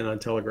website and on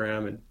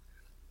Telegram, and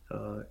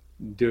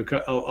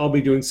I'll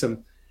be doing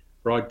some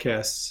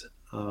broadcasts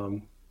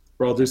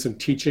where I'll do some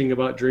teaching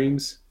about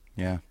dreams.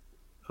 Yeah.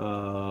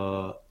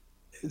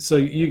 So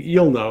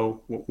you'll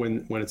know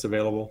when it's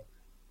available,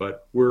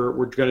 but we're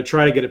going to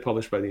try to get it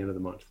published by the end of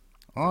the month.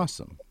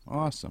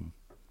 Awesome.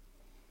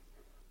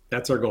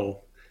 That's our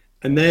goal.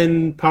 And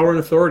then Power and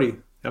Authority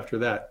after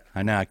that.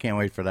 I know. I can't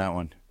wait for that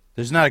one.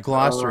 There's not a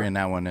glossary in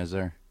that one, is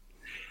there?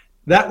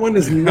 That one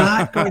is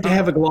not going to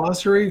have a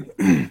glossary.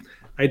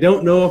 I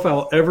don't know if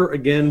I'll ever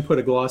again put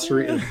a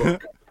glossary in a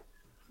book.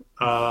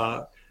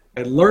 I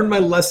learned my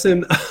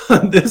lesson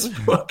on this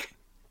book.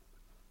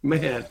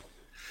 Man.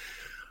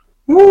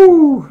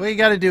 Woo! Well, you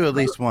got to do at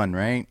least one,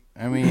 right?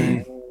 I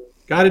mean,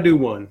 Got to do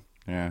one.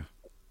 yeah.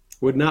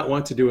 Would not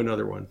want to do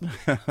another one.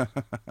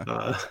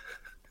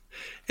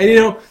 And you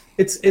know,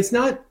 it's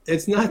not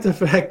the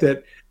fact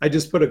that I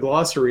just put a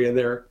glossary in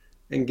there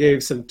and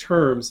gave some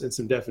terms and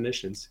some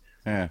definitions.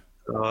 Yeah.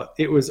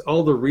 It was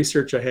all the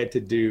research I had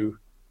to do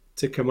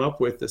to come up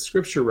with the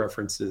scripture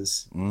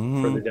references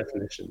for the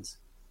definitions.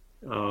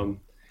 You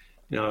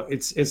know,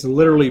 it's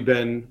literally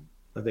been,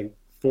 I think,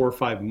 4 or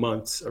 5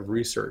 months of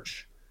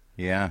research.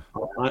 Yeah.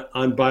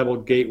 On Bible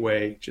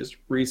Gateway, just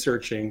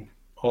researching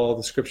all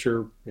the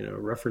scripture,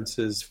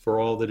 references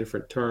for all the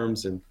different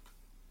terms and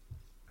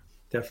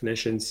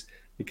definitions,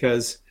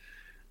 because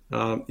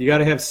you got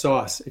to have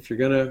sauce if you're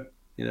gonna,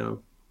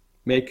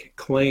 make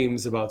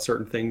claims about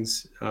certain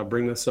things.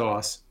 Bring the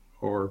sauce,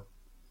 or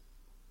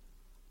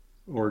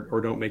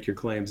don't make your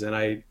claims. And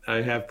I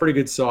have pretty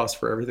good sauce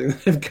for everything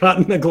that I've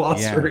gotten in the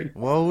glossary.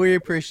 Yeah. Well, we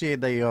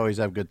appreciate that you always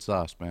have good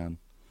sauce, man.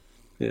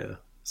 Yeah.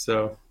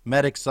 So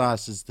Medic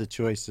sauce is the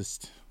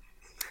choicest.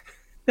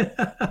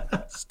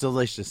 It's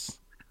delicious.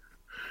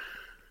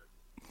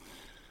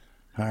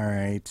 All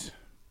right.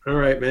 All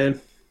right, man.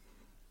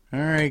 All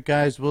right,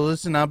 guys. Well,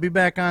 listen, I'll be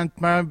back on.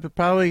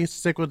 Probably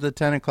stick with the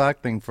 10 o'clock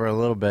thing for a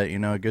little bit.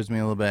 It gives me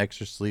a little bit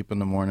extra sleep in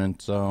the morning.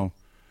 So,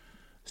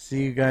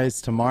 see you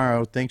guys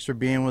tomorrow. Thanks for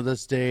being with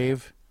us,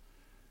 Dave.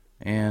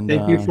 And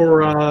thank you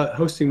for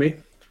hosting me.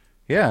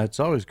 Yeah, it's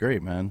always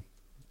great, man.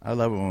 I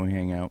love it when we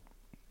hang out.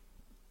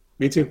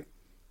 Me too.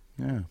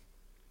 Yeah.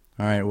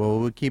 All right.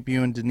 Well, we'll keep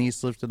you and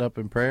Denise lifted up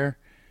in prayer.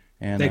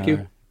 And thank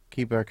you.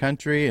 Keep our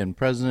country and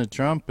President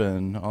Trump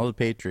and all the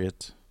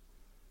patriots.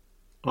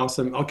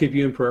 Awesome. I'll keep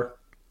you in prayer.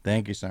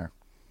 Thank you, sir.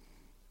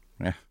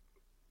 Yeah.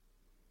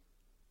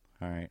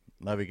 All right.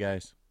 Love you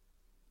guys.